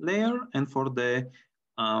affine layer and for the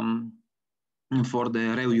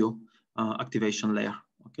Reuyo activation layer.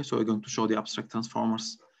 Okay, so we're going to show the abstract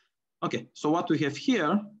transformers. Okay, so what we have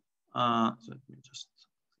here, so let me just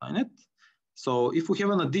sign it. So if we have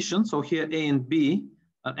an addition, so here A and B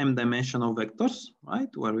are m-dimensional vectors, right?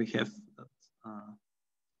 Where we have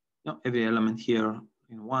that, every element here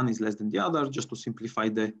in one is less than the other, just to simplify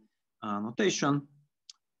the notation.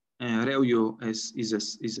 Reuyo is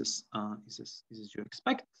as you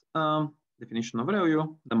expect. Definition of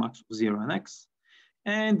Reuyo, the max of 0 and x.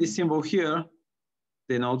 And the symbol here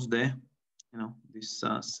denotes the this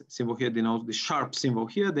symbol here denotes the sharp symbol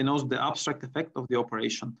here denotes the abstract effect of the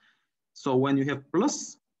operation. So when you have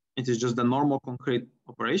plus, it is just the normal concrete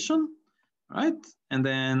operation, right? And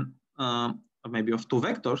then maybe of two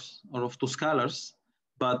vectors or of two scalars.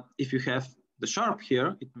 But if you have the sharp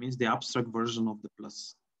here, it means the abstract version of the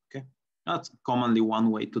plus. Okay, that's commonly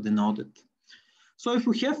one way to denote it. So if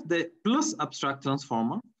we have the plus abstract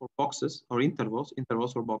transformer for boxes or intervals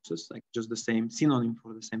or boxes, like just the same synonym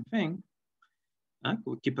for the same thing,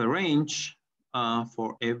 we keep a range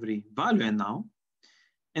for every value and now.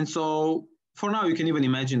 And so for now, you can even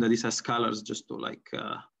imagine that these are scalars just to like,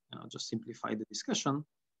 just simplify the discussion.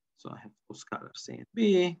 So I have two scalars A and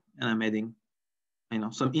B, and I'm adding,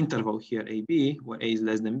 some interval here AB, where A is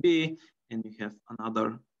less than B, and you have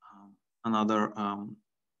another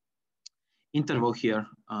interval here,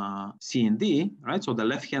 C and D, right? So the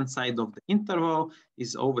left-hand side of the interval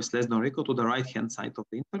is always less than or equal to the right-hand side of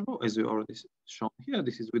the interval, as we already shown here.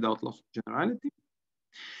 This is without loss of generality.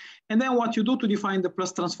 And then what you do to define the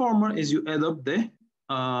plus transformer is you add up the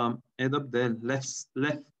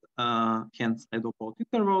left-hand side of both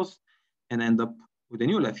intervals and end up with a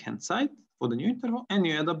new left-hand side for the new interval, and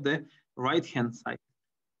you add up the right-hand side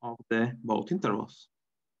of the both intervals.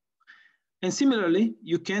 And similarly,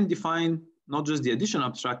 you can define not just the addition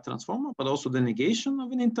abstract transformer, but also the negation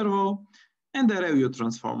of an interval and the Review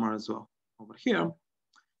transformer as well over here,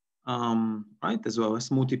 right? As well as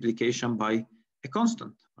multiplication by a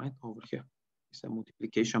constant, right? Over here. It's a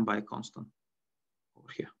multiplication by a constant over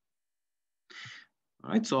here. All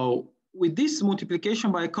right, so with this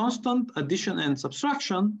multiplication by a constant, addition and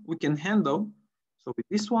subtraction, we can handle, so with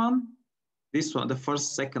this one, the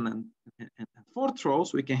first, second, and fourth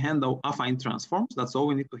rows, we can handle affine transforms. That's all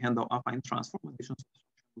we need to handle affine transform, addition,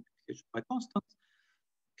 subtraction, multiplication by constants.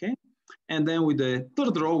 Okay, and then with the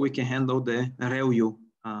third row, we can handle the Review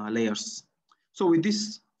layers. So with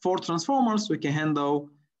these four transformers, we can handle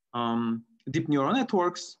deep neural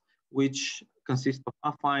networks, which consist of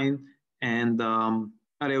affine and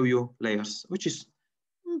Review layers, which is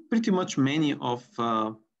pretty much many of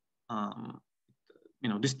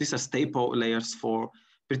these are staple layers for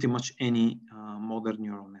pretty much any modern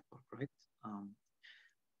neural network, right?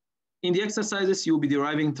 In the exercises, you'll be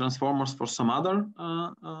deriving transformers for some other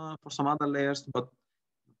layers, but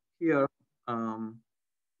here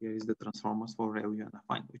is the transformers for Review and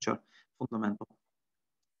affine, which are fundamental.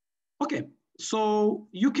 Okay, so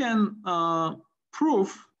you can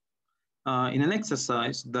prove in an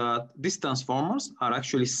exercise that these transformers are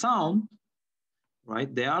actually sound,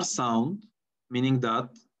 right? They are sound, meaning that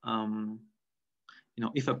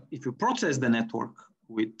if you process the network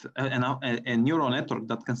with a neural network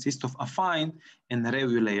that consists of affine and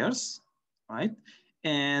Review layers, right?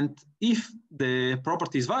 And if the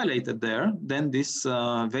property is violated there, then this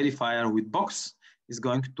verifier with box is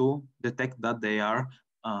going to detect that they are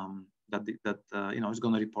it's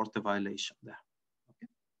going to report the violation there. Okay.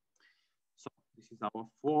 So this is our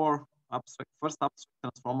first abstract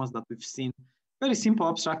transformers that we've seen. Very simple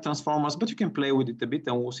abstract transformers, but you can play with it a bit,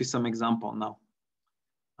 and we'll see some example now,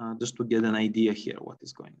 just to get an idea here what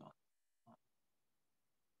is going on.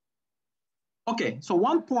 Okay, so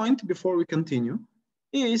one point before we continue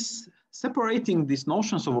is separating these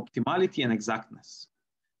notions of optimality and exactness.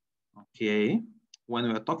 Okay,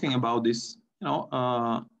 when we're talking about this,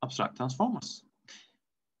 abstract transformers.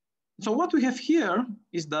 So what we have here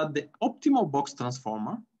is that the optimal box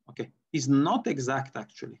transformer, okay, is not exact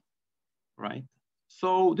actually, right?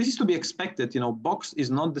 So this is to be expected. Box is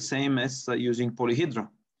not the same as using polyhedra.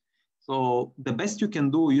 So the best you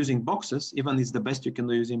can do using boxes, even it's the best you can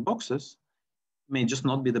do using boxes, may just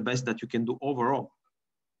not be the best that you can do overall.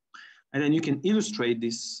 And then you can illustrate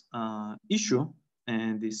this issue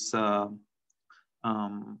and this,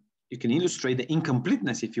 you can illustrate the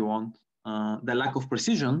incompleteness, if you want, the lack of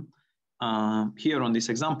precision here on this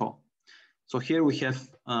example. So here we have,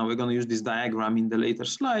 we're going to use this diagram in the later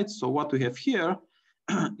slides. So what we have here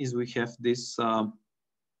is we have this,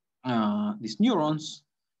 these neurons,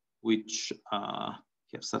 which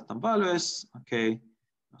have certain values. Okay,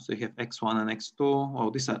 so you have x1 and x2.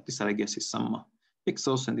 Well, these are I guess is some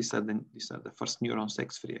pixels, and these are the first neurons,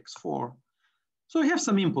 x3, x4. So we have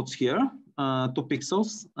some inputs here, 2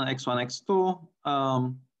 pixels, x1, x2,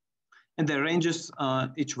 and the ranges,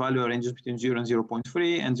 each value ranges between 0 and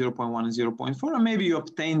 0.3 and 0.1 and 0.4. And maybe you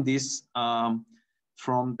obtain this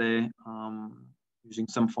from the using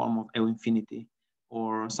some form of L infinity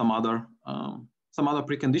or some other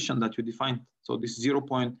precondition that you defined. So this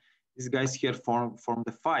these guys here form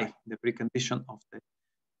the phi, the precondition of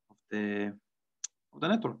the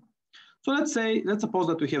network. So let's suppose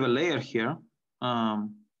that we have a layer here,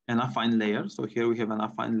 and an affine layer. So here we have an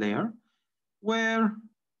affine layer where,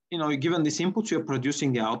 given these inputs, you're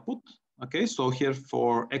producing the output. Okay, so here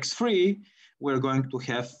for x3, we're going to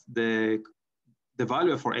have the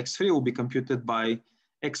value for x3 will be computed by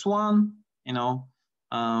x1,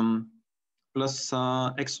 plus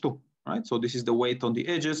x2, right? So this is the weight on the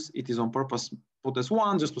edges. It is on purpose put as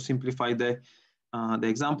 1 just to simplify the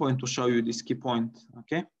example and to show you this key point,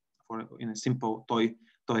 okay, in a simple toy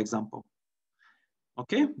example.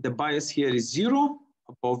 Okay, the bias here is 0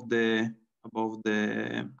 above the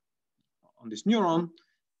on this neuron,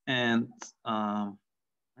 and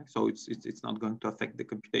so it's not going to affect the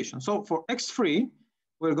computation. So for x3,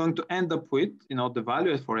 we're going to end up with, the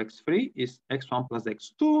value for x3 is x1 plus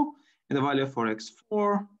x2, and the value for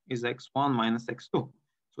x4 is x1 minus x2.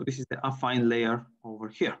 So this is the affine layer over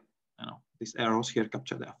here. These arrows here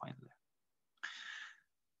capture the affine layer.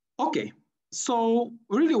 Okay, so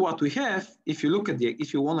really what we have, if you look at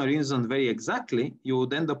if you want to reason very exactly, you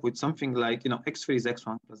would end up with something like, x3 is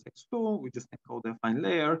x1 plus x2. We just encode the affine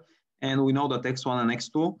layer. And we know that x1 and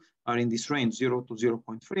x2 are in this range, 0 to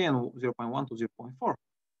 0.3 and 0.1 to 0.4.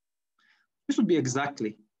 This would be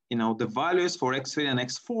exactly, the values for x3 and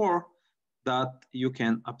x4 that you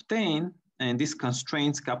can obtain. And these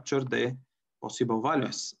constraints capture the possible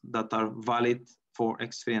values that are valid for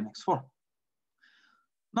x3 and x4.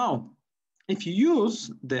 Now, if you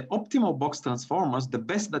use the optimal box transformers, the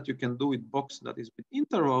best that you can do with box that is with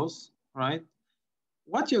intervals, right?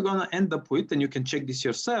 What you're going to end up with, and you can check this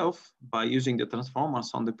yourself by using the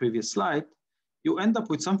transformers on the previous slide, you end up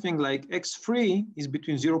with something like x3 is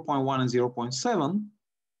between 0.1 and 0.7,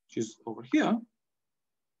 which is over here.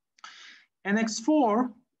 And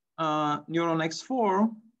x4, neuron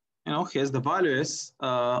x4, has the values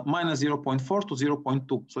minus 0.4 to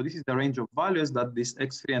 0.2. So this is the range of values that this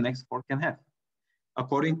x3 and x4 can have,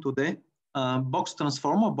 according to the box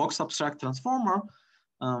transformer, box abstract transformer,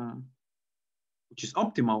 which is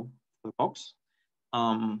optimal for the box,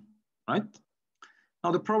 right?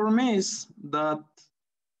 Now the problem is that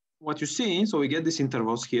what you see, so we get these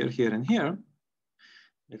intervals here, here, and here,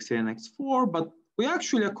 x3 and x4, but we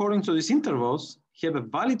actually, according to these intervals, have a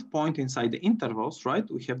valid point inside the intervals, right?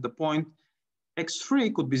 We have the point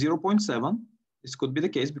x3 could be 0.7. This could be the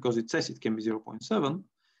case because it says it can be 0.7.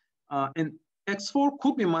 And x4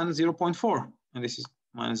 could be minus 0.4. And this is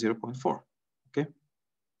minus 0.4, okay?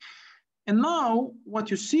 And now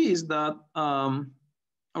what you see is that,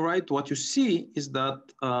 what you see is that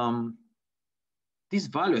these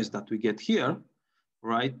values that we get here,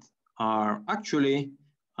 right, are actually,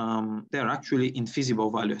 they're actually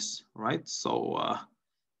infeasible values, right? So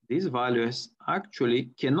these values actually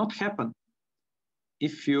cannot happen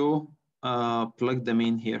if you plug them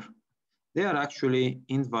in here. They are actually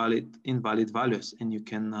invalid values, and you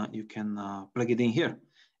can plug it in here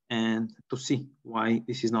and to see why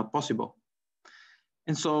this is not possible.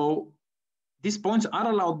 And so these points are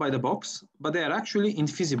allowed by the box, but they are actually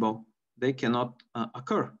infeasible. They cannot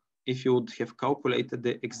occur if you would have calculated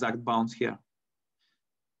the exact bounds here.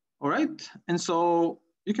 All right, and so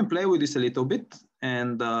you can play with this a little bit,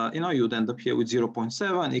 and you'd end up here with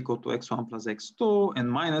 0.7 equal to x1 plus x2,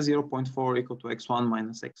 and minus 0.4 equal to x1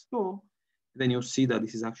 minus x2. Then you'll see that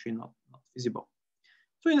this is actually not feasible.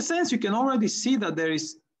 So in a sense, you can already see that there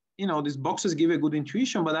is, these boxes give a good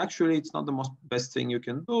intuition, but actually it's not the best thing you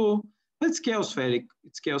can do. But it scales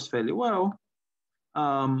fairly well.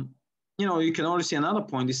 You can already see another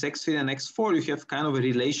point, this x3 and x4, you have kind of a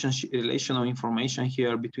relational information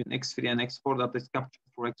here between x3 and x4 that is captured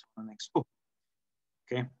for x1 and x2.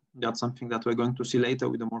 Okay, that's something that we're going to see later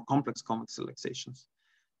with the more complex convex relaxations.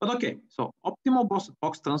 But okay, so optimal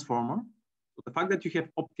box transformer. So the fact that you have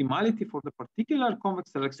optimality for the particular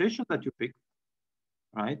convex relaxation that you pick,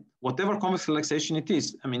 right? Whatever convex relaxation it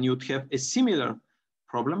is, I mean, you'd have a similar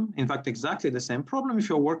problem. In fact, exactly the same problem if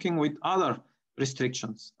you're working with other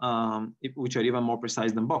restrictions, which are even more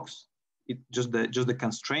precise than box. Just the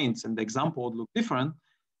constraints and the example would look different,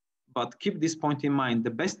 but keep this point in mind.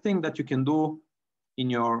 The best thing that you can do in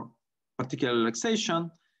your particular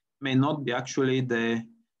relaxation may not be actually the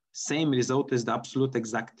same result as the absolute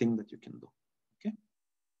exact thing that you can do, okay?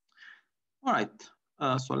 All right,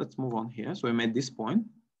 so let's move on here. So we made this point.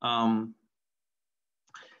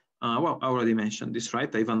 Well, I already mentioned this,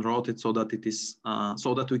 right? I even wrote it so that it is,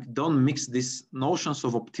 so that we don't mix these notions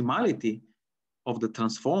of optimality of the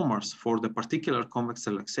transformers for the particular convex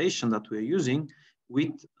relaxation that we're using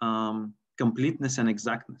with completeness and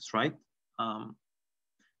exactness, right?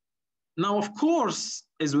 Now, of course,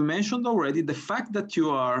 as we mentioned already, the fact that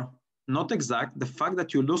you are not exact, the fact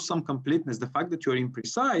that you lose some completeness, the fact that you're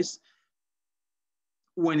imprecise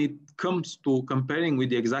when it comes to comparing with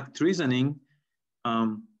the exact reasoning,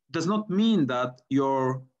 does not mean that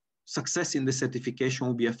your success in the certification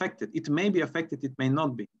will be affected. It may be affected, it may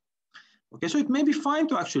not be. Okay, so it may be fine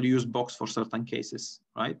to actually use box for certain cases,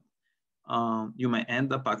 right? You may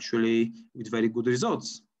end up actually with very good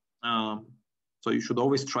results. So you should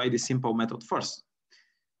always try the simple method first.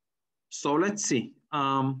 So let's see.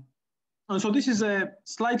 And so this is a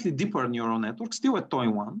slightly deeper neural network, still a toy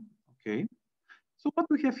one, okay? So what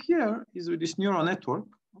we have here is with this neural network,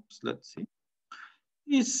 oops, let's see,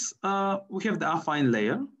 is we have the affine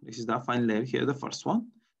layer. This is the affine layer here, the first one.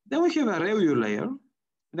 Then we have a ReLU layer.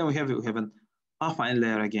 Then we have an affine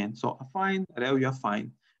layer again. So affine, ReLU,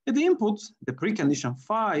 affine. At the inputs, the precondition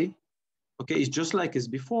phi, okay, is just like as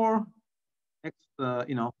before. The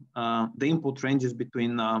input ranges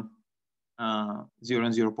between 0 and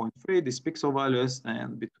 0.3, these pixel values,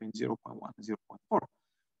 and between 0.1 and 0.4.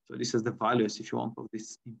 So this is the values, if you want, of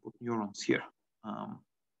these input neurons here.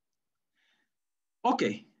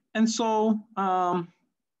 Okay, and so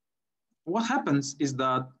what happens is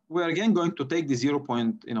that we're again going to take the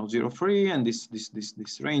 0.03 and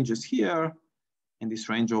this ranges here, and this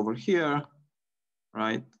range over here,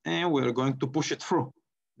 right? And we're going to push it through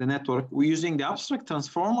the network. We're using the abstract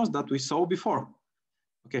transformers that we saw before.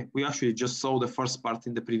 Okay, we actually just saw the first part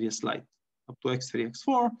in the previous slide, up to x3,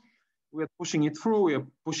 x4. We're pushing it through, we are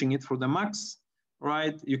pushing it through the max,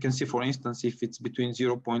 right? You can see, for instance, if it's between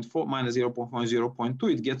 0.4, minus 0.1,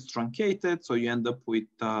 0.2, it gets truncated. So you end up with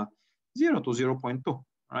 0 to 0.2,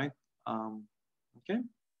 right? Okay.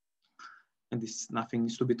 And this nothing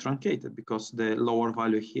needs to be truncated because the lower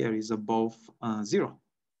value here is above 0.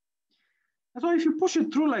 And so if you push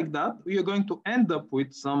it through like that, you're going to end up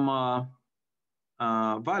with some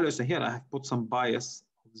values. And here I have put some bias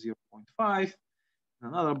of 0.5,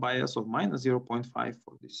 another bias of minus 0.5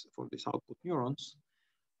 for this output neurons.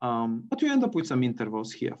 But you end up with some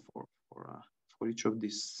intervals here for each of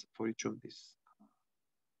these,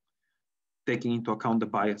 taking into account the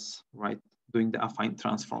bias, right? Doing the affine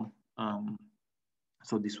transform.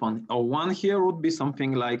 So this one, O1 here would be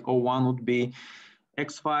something like O1 would be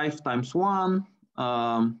x5 times 1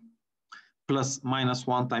 plus minus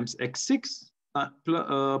 1 times x6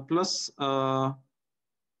 plus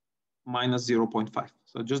minus 0.5.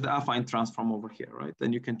 So just the affine transform over here, right?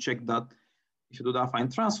 And you can check that if you do the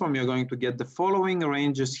affine transform, you're going to get the following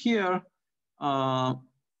ranges here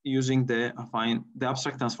using the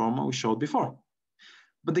abstract transformer we showed before.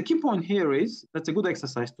 But the key point here is, that's a good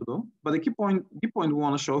exercise to do, but the key point we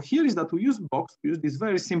want to show here is that we use box, we use this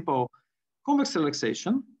very simple convex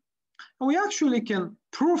relaxation, and we actually can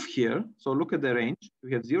prove here, so look at the range,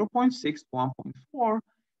 we have 0.6 to 1.4,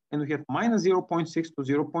 and we have minus 0.6 to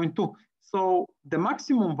 0.2. So the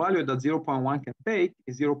maximum value that 0.1 can take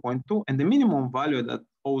is 0.2, and the minimum value that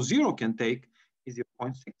O0 can take is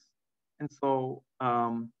 0.6. And so,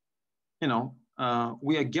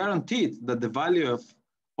 we are guaranteed that the value of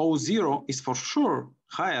O0 is for sure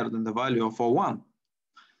higher than the value of O1.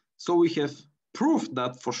 So we have proved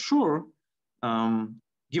that for sure,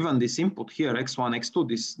 given this input here, x1, x2,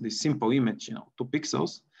 this simple image, 2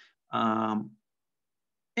 pixels,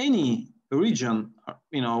 any region,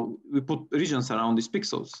 we put regions around these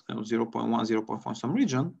pixels, 0.1, 0.1, some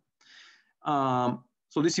region.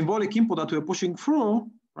 So the symbolic input that we're pushing through,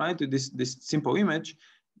 right, this simple image,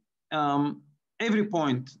 every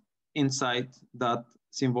point inside that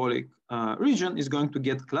symbolic region is going to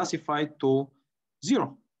get classified to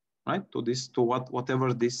 0, right? To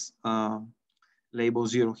whatever this label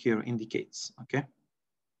 0 here indicates. Okay.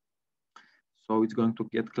 So it's going to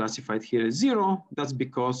get classified here as 0. That's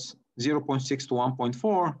because 0.6 to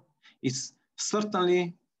 1.4 is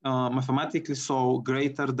certainly mathematically so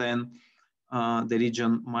greater than the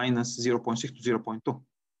region minus 0.6 to 0.2.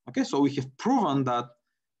 Okay, so we have proven that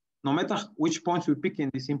no matter which points we pick in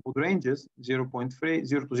these input ranges, 0.3,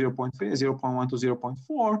 0 to 0.3, 0.1 to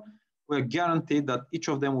 0.4, we're guaranteed that each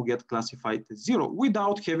of them will get classified as 0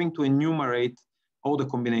 without having to enumerate all the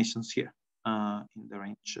combinations here in the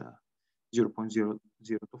range 0.00 to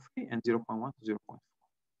 3 and 0.1 to 0.4.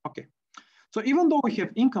 Okay, so even though we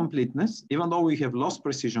have incompleteness, even though we have lost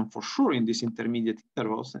precision for sure in these intermediate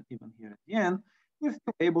intervals, and even here at the end, we're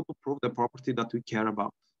still able to prove the property that we care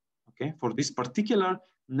about, okay, for this particular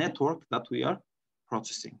network that we are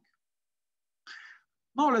processing.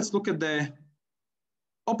 Now let's look at the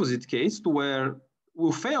opposite case to where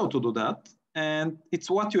we'll fail to do that, and it's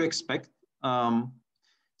what you expect.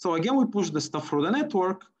 So again, we push the stuff through the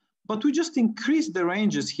network, but we just increased the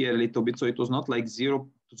ranges here a little bit. So it was not like 0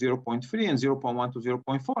 to 0.3 and 0.1 to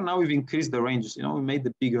 0.4. Now we've increased the ranges, we made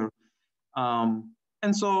it bigger.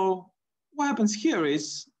 And so what happens here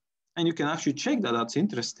is, and you can actually check that, that's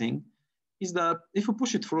interesting, is that if you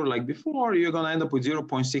push it through like before, you're going to end up with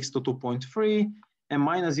 0.6 to 2.3 and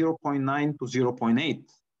minus 0.9 to 0.8.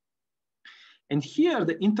 And here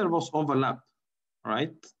the intervals overlap,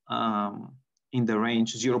 right? In the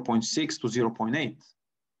range 0.6 to 0.8.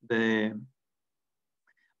 The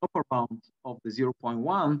upper bound of the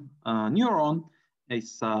 0.1 neuron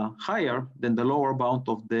is higher than the lower bound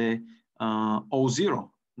of the O0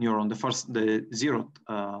 neuron, the zeroth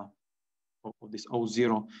of this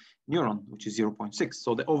O0 neuron, which is 0.6.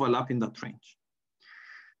 So they overlap in that range.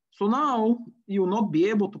 So now you will not be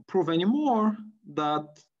able to prove anymore that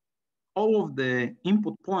all of the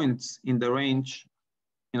input points in the range,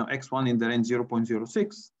 x1 in the range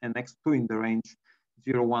 0.06 and x2 in the range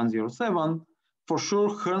 0.107, for sure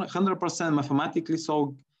 100% mathematically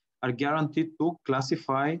so are guaranteed to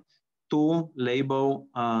classify to label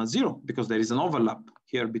 0, because there is an overlap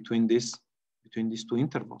here between these two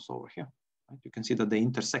intervals over here. Right? You can see that they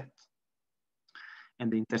intersect,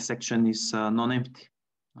 and the intersection is non-empty.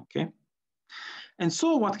 Okay. And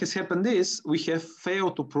so what has happened is we have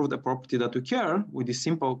failed to prove the property that we care with this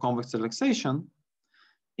simple convex relaxation,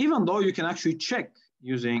 even though you can actually check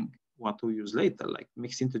using what we use later, like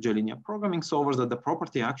mixed integer linear programming solvers, that the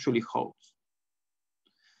property actually holds.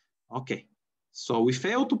 Okay, so we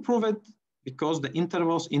failed to prove it because the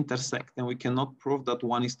intervals intersect, and we cannot prove that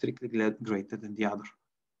one is strictly greater than the other.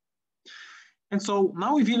 And so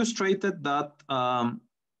now we've illustrated that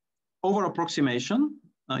over approximation,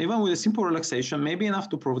 even with a simple relaxation, may be enough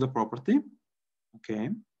to prove the property. Okay,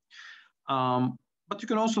 but you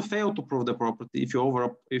can also fail to prove the property if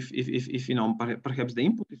you perhaps the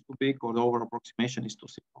input is too big or the over approximation is too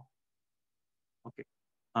simple. Okay.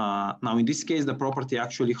 Now in this case, the property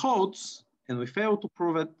actually holds, and we fail to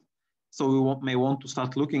prove it. So we may want to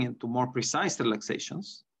start looking into more precise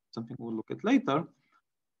relaxations, something we'll look at later.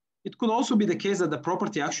 It could also be the case that the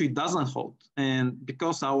property actually doesn't hold. And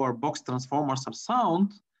because our box transformers are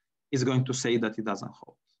sound, it's going to say that it doesn't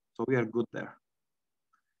hold. So we are good there.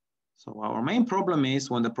 So our main problem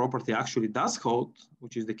is when the property actually does hold,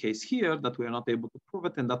 which is the case here, that we are not able to prove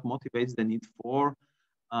it, and that motivates the need for,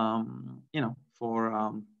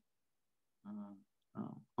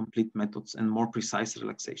 complete methods and more precise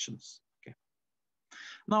relaxations. Okay.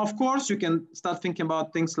 Now, of course, you can start thinking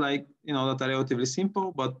about things like, that are relatively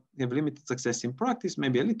simple, but have limited success in practice,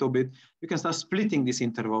 maybe a little bit. You can start splitting these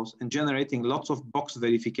intervals and generating lots of box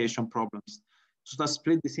verification problems. So let's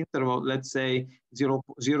split this interval, let's say 0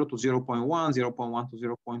 to 0.1, 0.1 to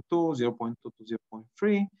 0.2, 0.2 to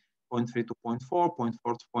 0.3, 0.3 to 0.4,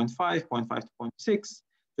 0.4 to 0.5, 0.5 to 0.6.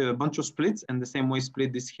 So a bunch of splits, and the same way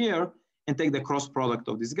split this here and take the cross product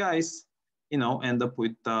of these guys, end up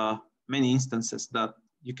with many instances that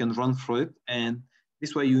you can run through it. And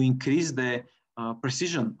this way you increase the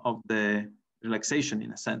precision of the relaxation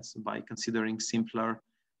in a sense by considering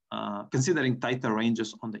considering tighter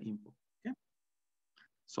ranges on the input. Okay?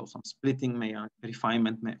 So some splitting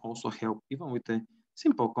refinement may also help even with a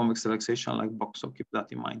simple convex relaxation like box, so keep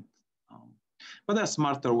that in mind. But there are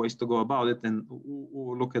smarter ways to go about it, and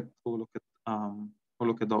we'll look at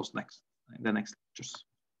those next in the next lectures.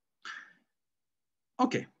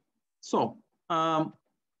 Okay, so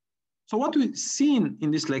what we've seen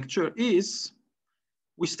in this lecture is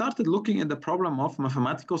we started looking at the problem of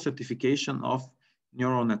mathematical certification of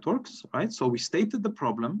neural networks, right? So we stated the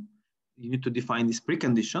problem. You need to define this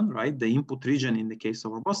precondition, right? The input region in the case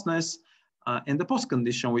of robustness, and the post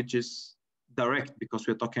condition, which is direct because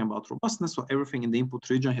we're talking about robustness. So everything in the input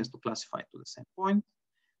region has to classify to the same point.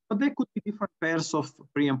 But there could be different pairs of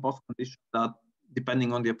pre and post conditions that,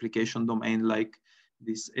 depending on the application domain, like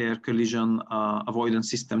this air collision avoidance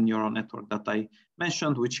system neural network that I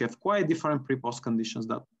mentioned, which have quite different pre-post conditions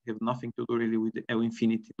that have nothing to do really with the L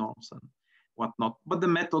infinity norms and whatnot. But the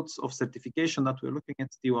methods of certification that we're looking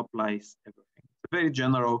at still applies everything. It's a very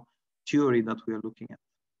general theory that we are looking at.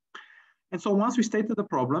 And so once we stated the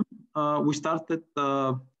problem, we started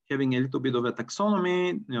having a little bit of a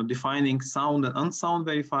taxonomy, defining sound and unsound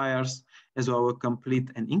verifiers, as well as complete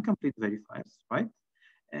and incomplete verifiers, right?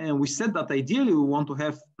 And we said that ideally we want to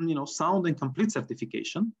have, sound and complete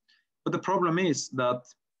certification. But the problem is that,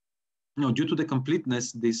 due to the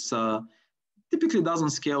completeness, this typically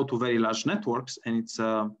doesn't scale to very large networks, and it's,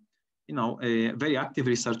 a very active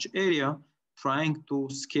research area trying to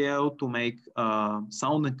scale to make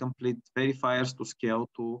sound and complete verifiers to scale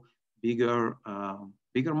to bigger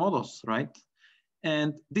models, right?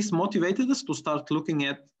 And this motivated us to start looking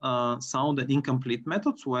at sound and incomplete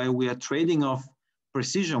methods where we are trading off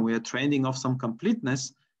precision, we are trading off some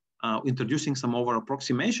completeness, introducing some over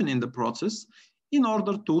approximation in the process in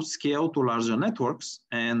order to scale to larger networks.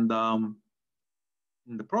 And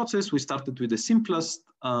in the process, we started with the simplest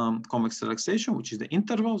convex relaxation, which is the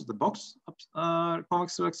intervals, the box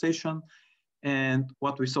convex relaxation. And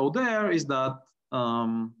what we saw there is that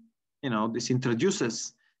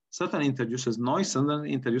this certainly introduces noise, and then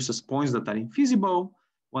introduces points that are invisible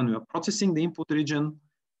when we are processing the input region.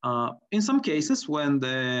 In some cases, when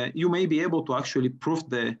you may be able to actually prove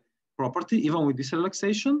the property even with this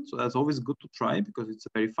relaxation. So that's always good to try because it's a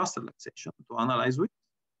very fast relaxation to analyze with.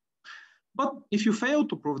 But if you fail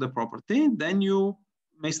to prove the property, then you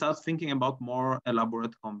may start thinking about more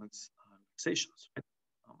elaborate convex relaxations. Right?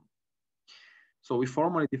 So we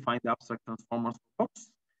formally define the abstract transformers for box,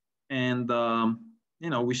 and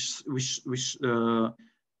we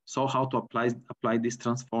saw how to apply these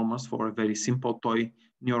transformers for a very simple toy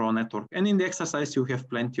neural network. And in the exercise, you have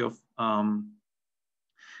plenty of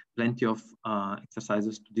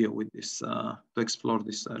exercises to deal with this, to explore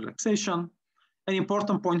this relaxation. An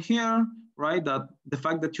important point here, right, that the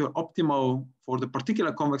fact that you're optimal for the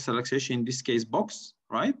particular convex relaxation, in this case box,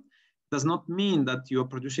 right, does not mean that you're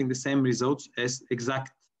producing the same results as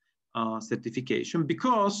exact certification,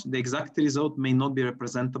 because the exact result may not be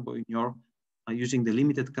representable in your using the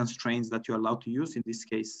limited constraints that you're allowed to use, in this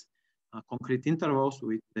case, concrete intervals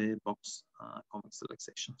with the box convex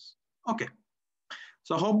relaxations. Okay.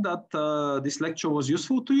 So I hope that this lecture was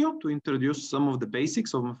useful to you to introduce some of the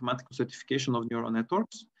basics of mathematical certification of neural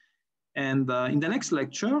networks. And in the next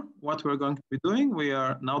lecture, what we're going to be doing,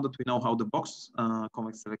 now that we know how the box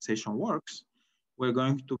convex relaxation works, we're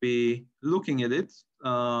going to be looking at it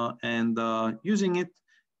and using it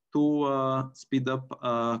to speed up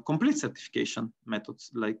complete certification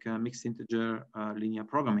methods like mixed integer linear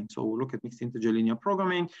programming. So we'll look at mixed integer linear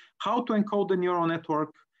programming, how to encode the neural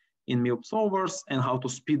network in MILP solvers, and how to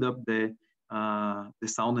speed up the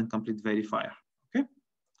sound and complete verifier. Okay.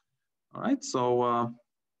 All right. So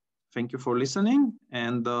thank you for listening,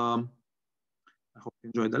 and I hope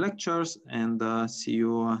you enjoyed the lectures, and see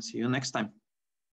you next time.